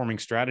high-performing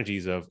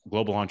strategies of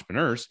global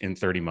entrepreneurs in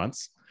 30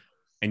 months.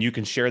 And you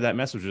can share that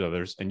message with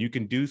others. And you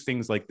can do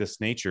things like this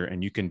nature.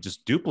 And you can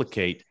just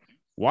duplicate,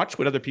 watch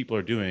what other people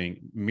are doing,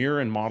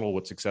 mirror and model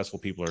what successful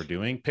people are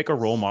doing. Pick a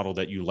role model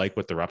that you like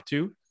what they're up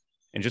to,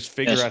 and just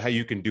figure out how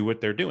you can do what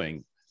they're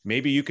doing.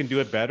 Maybe you can do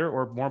it better,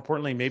 or more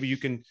importantly, maybe you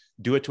can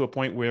do it to a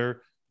point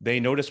where they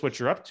notice what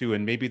you're up to,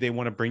 and maybe they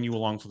want to bring you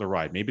along for the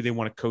ride. Maybe they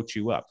want to coach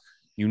you up.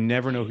 You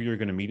never know who you're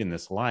going to meet in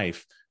this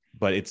life,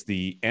 but it's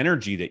the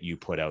energy that you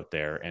put out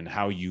there and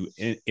how you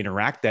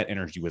interact that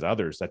energy with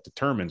others that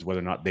determines whether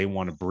or not they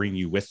want to bring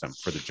you with them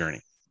for the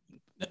journey.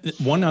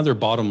 One other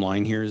bottom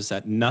line here is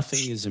that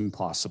nothing is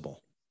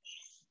impossible.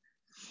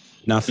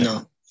 Nothing.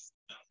 No.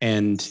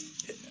 And,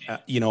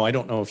 I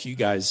don't know if you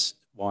guys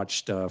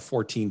watched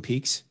 14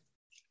 Peaks.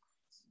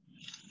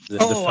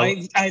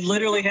 I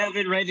literally have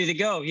it ready to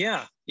go.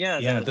 Yeah. He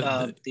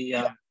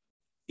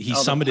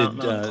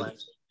summited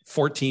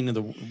 14 of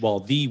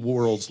the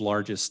world's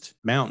largest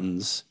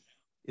mountains.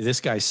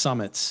 This guy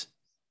summits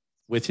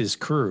with his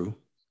crew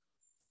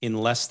in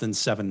less than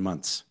 7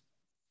 months.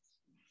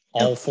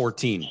 All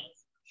 14.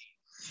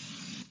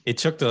 It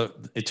took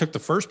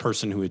the first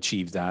person who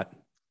achieved that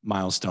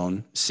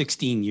milestone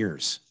 16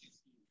 years.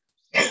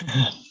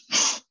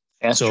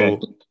 So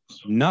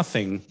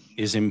nothing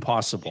is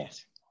impossible.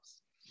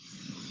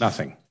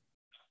 Nothing.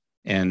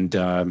 And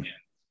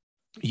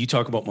you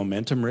talk about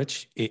momentum,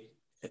 Rich.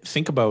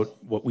 Think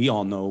about what we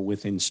all know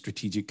within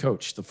Strategic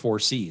Coach, the 4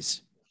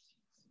 C's.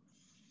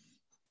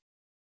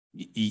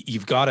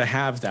 You've got to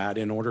have that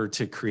in order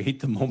to create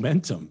the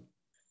momentum.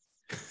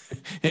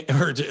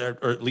 or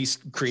at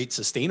least create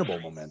sustainable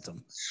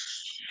momentum.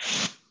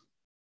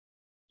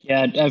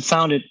 Yeah, I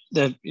found it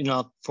that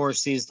 4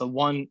 C's, the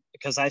one,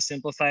 because I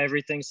simplify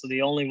everything. So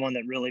the only one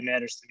that really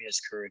matters to me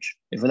is courage.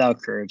 If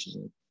without courage,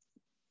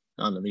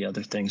 none of the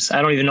other things. I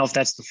don't even know if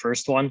that's the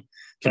first one,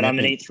 but I'm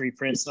an 8-3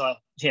 print. So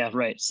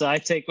right. So I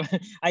take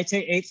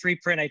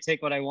 8-3 print. I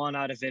take what I want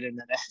out of it, and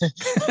then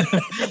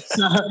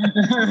so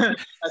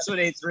that's what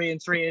 8-3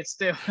 and 3/8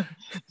 do.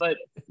 But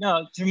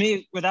no, to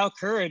me, without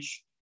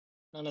courage,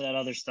 none of that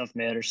other stuff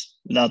matters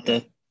without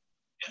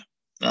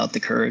the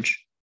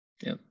courage.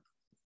 Yep.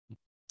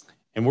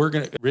 And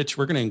Rich,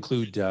 we're going to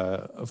include,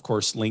 of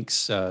course,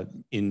 links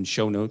in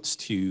show notes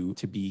to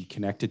be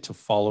connected, to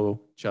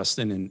follow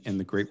Justin and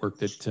the great work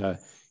that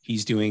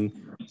he's doing,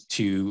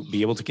 to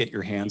be able to get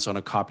your hands on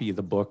a copy of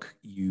the book.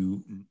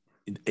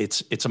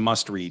 It's a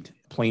must read,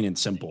 plain and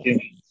simple. Yeah.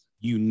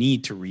 You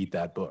need to read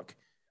that book.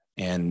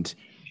 And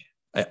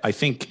I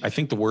think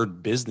the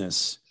word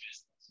business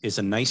is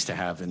a nice to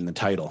have in the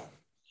title.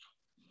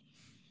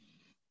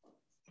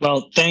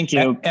 Well, thank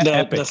you.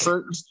 The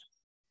first,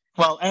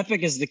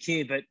 Epic is the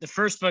key, but the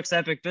first book's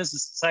Epic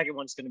Business. The second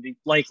one's going to be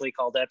likely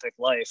called Epic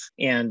Life.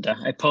 And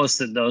I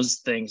posted those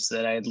things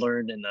that I had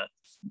learned in the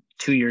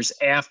 2 years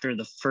after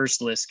the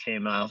first list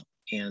came out.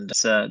 And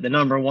the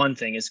number one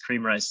thing is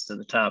cream rise to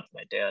the top,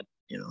 my dad,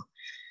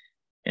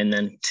 and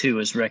then 2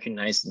 is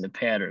recognizing the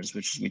patterns,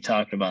 which we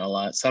talked about a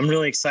lot. So I'm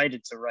really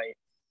excited to write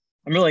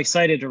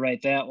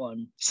that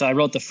one. So I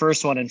wrote the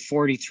first one in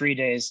 43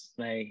 days.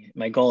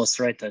 My goal is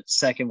to write the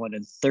second one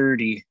in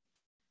 30,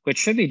 which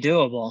should be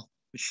doable.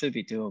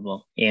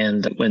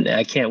 And when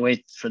I can't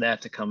wait for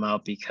that to come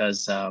out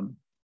because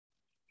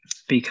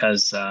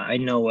I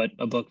know what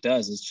a book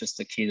does. It's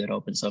just a key that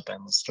opens up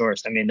endless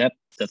doors. I mean,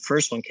 the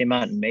first one came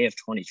out in May of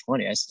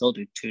 2020. I still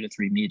do 2 to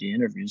 3 media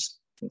interviews,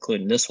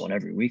 including this one,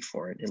 every week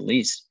for it, at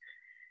least.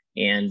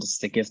 And it's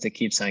the gift that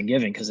keeps on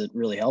giving, because it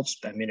really helps.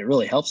 I mean, it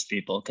really helps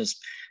people because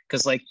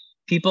like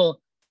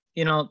people,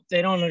 they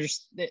don't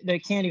understand. They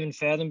can't even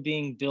fathom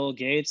being Bill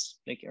Gates,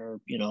 or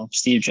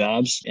Steve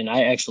Jobs. And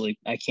I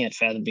can't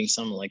fathom being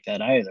someone like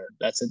that either.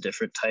 That's a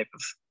different type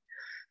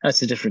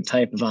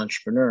of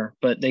entrepreneur.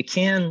 But they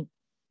can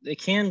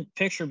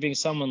picture being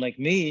someone like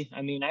me.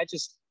 I mean, I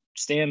just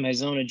stay in my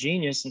zone of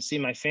genius and see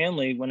my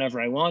family whenever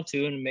I want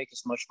to, and make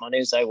as much money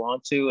as I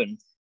want to, and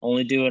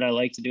only do what I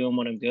like to do and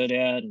what I'm good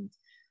at. And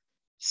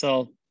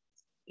so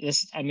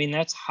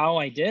that's how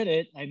I did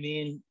it. I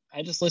mean,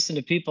 I just listened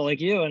to people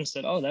like you and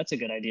said, oh, that's a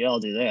good idea. I'll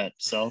do that.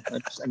 So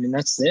that's it.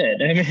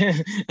 I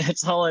mean,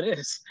 that's all it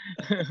is.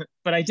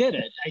 But I did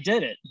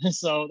it.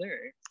 So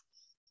there.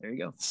 There you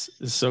go.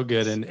 It's so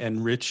good.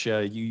 And Rich,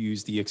 you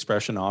use the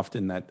expression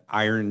often that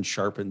iron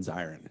sharpens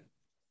iron.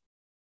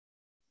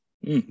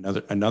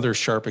 Another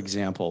sharp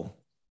example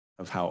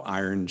of how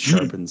iron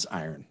sharpens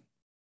iron.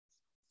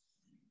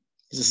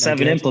 He's a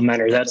 7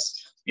 implementer.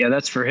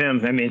 That's for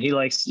him. I mean, he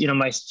likes,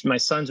 my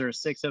sons are a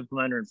 6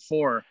 implementer and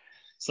 4.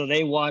 So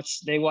they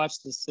watch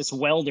this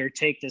welder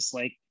take this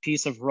like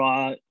piece of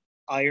raw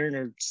iron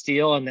or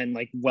steel and then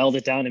like weld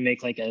it down and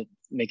make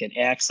an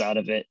axe out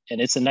of it. And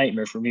it's a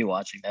nightmare for me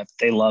watching that,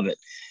 but they love it.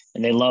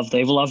 And they love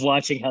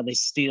watching how they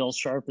steel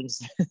sharpens,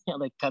 how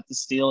they cut the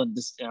steel and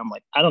I'm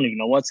like, I don't even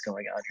know what's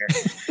going on here.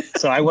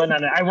 So I went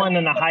on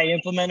a high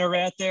implementer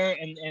rat there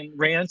and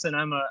rant, and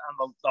I'm a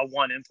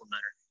 1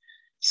 implementer.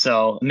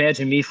 So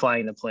imagine me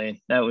flying the plane.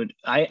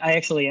 I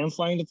actually am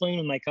flying the plane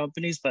with my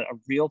companies, but a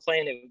real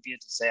plane, it would be a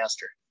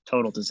disaster,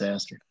 total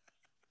disaster.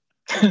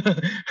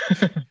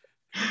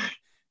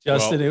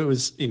 Justin, it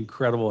was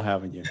incredible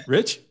having you.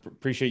 Rich?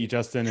 Appreciate you,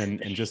 Justin.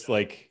 And just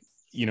like,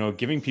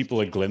 giving people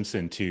a glimpse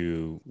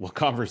into what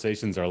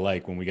conversations are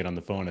like when we get on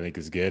the phone, I think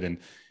is good.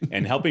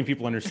 And helping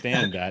people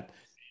understand that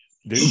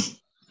there's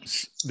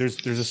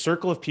a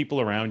circle of people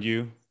around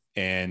you,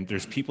 and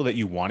there's people that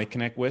you want to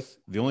connect with.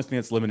 The only thing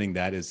that's limiting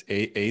that is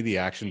the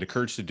action, the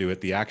courage to do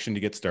it, the action to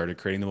get started,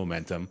 creating the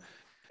momentum,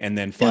 and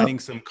then finding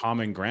some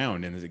common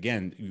ground. And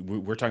again,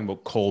 we're talking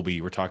about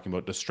Kolbe, we're talking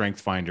about the Strength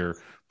Finder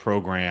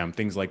program,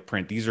 things like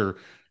Print. These are,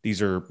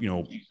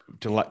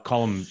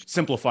 call them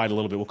simplified a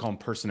little bit, we'll call them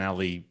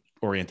personality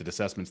oriented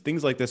assessments.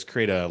 Things like this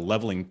create a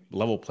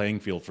level playing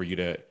field for you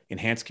to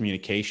enhance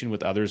communication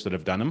with others that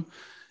have done them.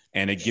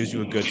 And it gives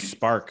you a good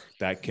spark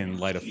that can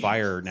light a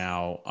fire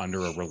now under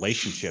a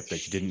relationship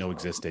that you didn't know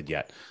existed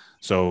yet.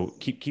 So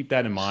keep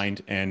that in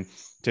mind. And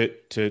to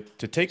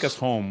take us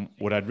home,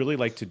 what I'd really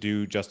like to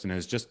do, Justin,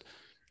 is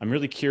I'm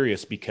really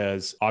curious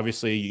because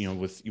obviously,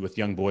 with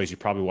young boys, you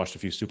probably watched a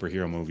few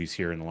superhero movies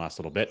here in the last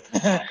little bit.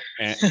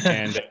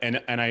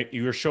 And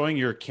you were showing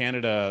your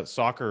Canada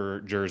soccer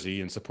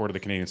jersey in support of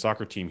the Canadian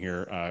soccer team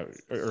here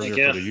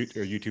earlier for the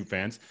YouTube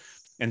fans.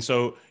 And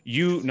so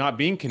you not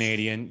being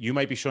Canadian, you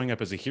might be showing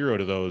up as a hero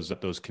to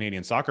those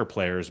Canadian soccer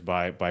players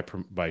by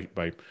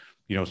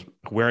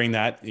wearing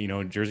that,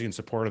 jersey in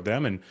support of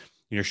them. And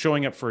you're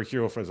showing up for a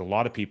hero for a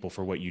lot of people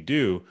for what you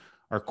do.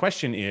 Our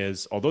question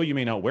is, although you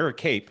may not wear a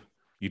cape,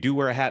 you do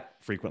wear a hat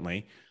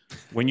frequently.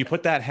 When you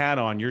put that hat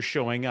on, you're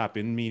showing up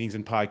in meetings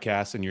and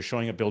podcasts, and you're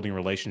showing up building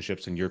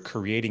relationships, and you're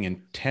creating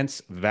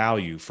intense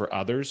value for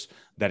others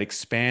that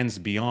expands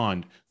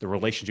beyond the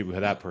relationship with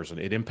that person.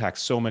 It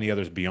impacts so many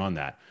others beyond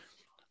that.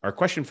 Our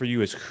question for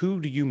you is, who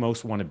do you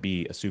most want to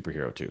be a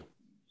superhero to?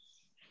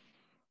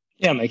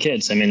 Yeah, my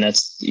kids. I mean,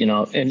 that's,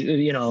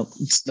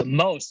 it's the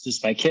most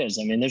is my kids.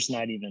 I mean, there's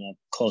not even a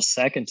close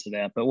second to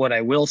that. But what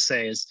I will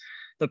say is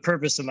the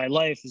purpose of my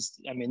life is,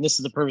 this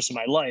is the purpose of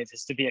my life,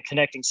 is to be a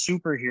connecting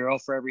superhero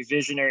for every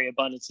visionary,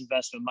 abundance,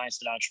 investment,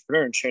 mindset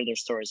entrepreneur and share their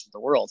stories with the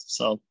world.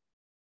 So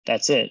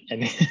that's it.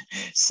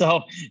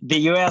 So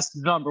you asked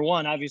number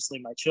 1, obviously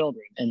my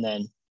children. And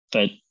then,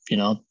 but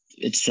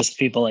it's just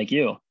people like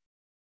you.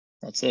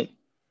 That's it.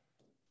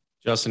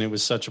 Justin, it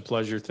was such a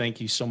pleasure.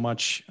 Thank you so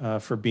much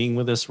for being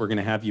with us. We're going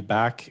to have you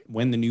back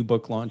when the new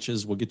book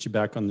launches. We'll get you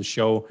back on the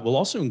show. We'll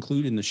also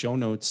include in the show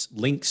notes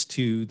links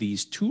to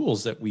these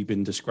tools that we've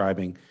been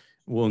describing.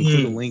 We'll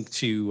include a link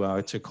to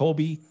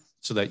Kolbe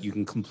so that you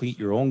can complete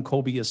your own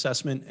Kolbe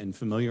assessment and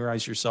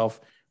familiarize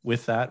yourself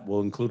with that.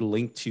 We'll include a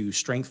link to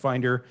Strength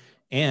Finder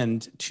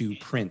and to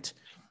Print.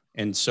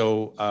 And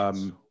so,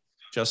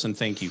 Justin,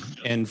 thank you.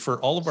 And for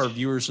all of our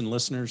viewers and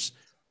listeners,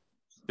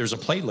 there's a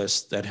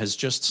playlist that has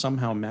just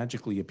somehow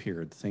magically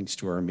appeared thanks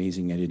to our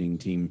amazing editing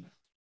team.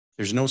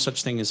 There's no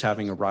such thing as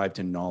having arrived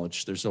in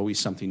knowledge. There's always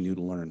something new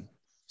to learn.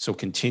 So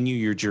continue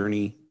your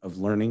journey of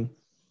learning.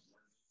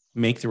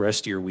 Make the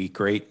rest of your week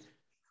great.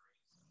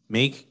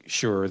 Make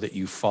sure that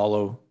you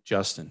follow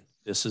Justin.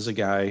 This is a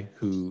guy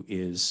who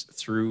is,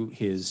 through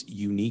his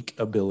unique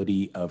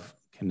ability of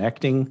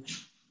connecting,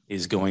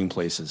 is going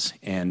places.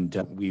 And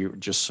we're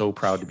just so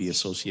proud to be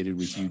associated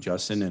with you,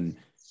 Justin, and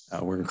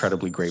we're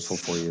incredibly grateful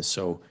for you.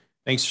 So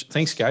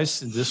thanks,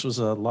 guys. This was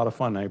a lot of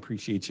fun. I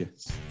appreciate you.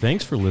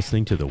 Thanks for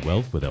listening to the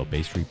Wealth Without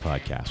Bay Street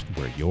podcast,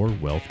 where your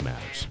wealth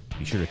matters.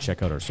 Be sure to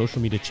check out our social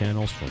media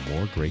channels for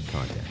more great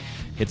content.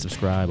 Hit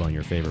subscribe on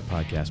your favorite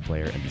podcast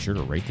player and be sure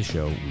to rate the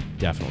show. We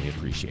definitely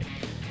appreciate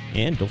it.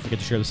 And don't forget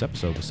to share this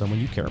episode with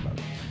someone you care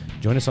about.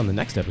 Join us on the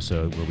next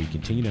episode where we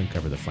continue to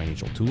uncover the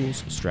financial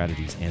tools,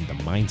 strategies, and the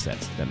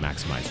mindsets that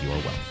maximize your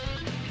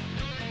wealth.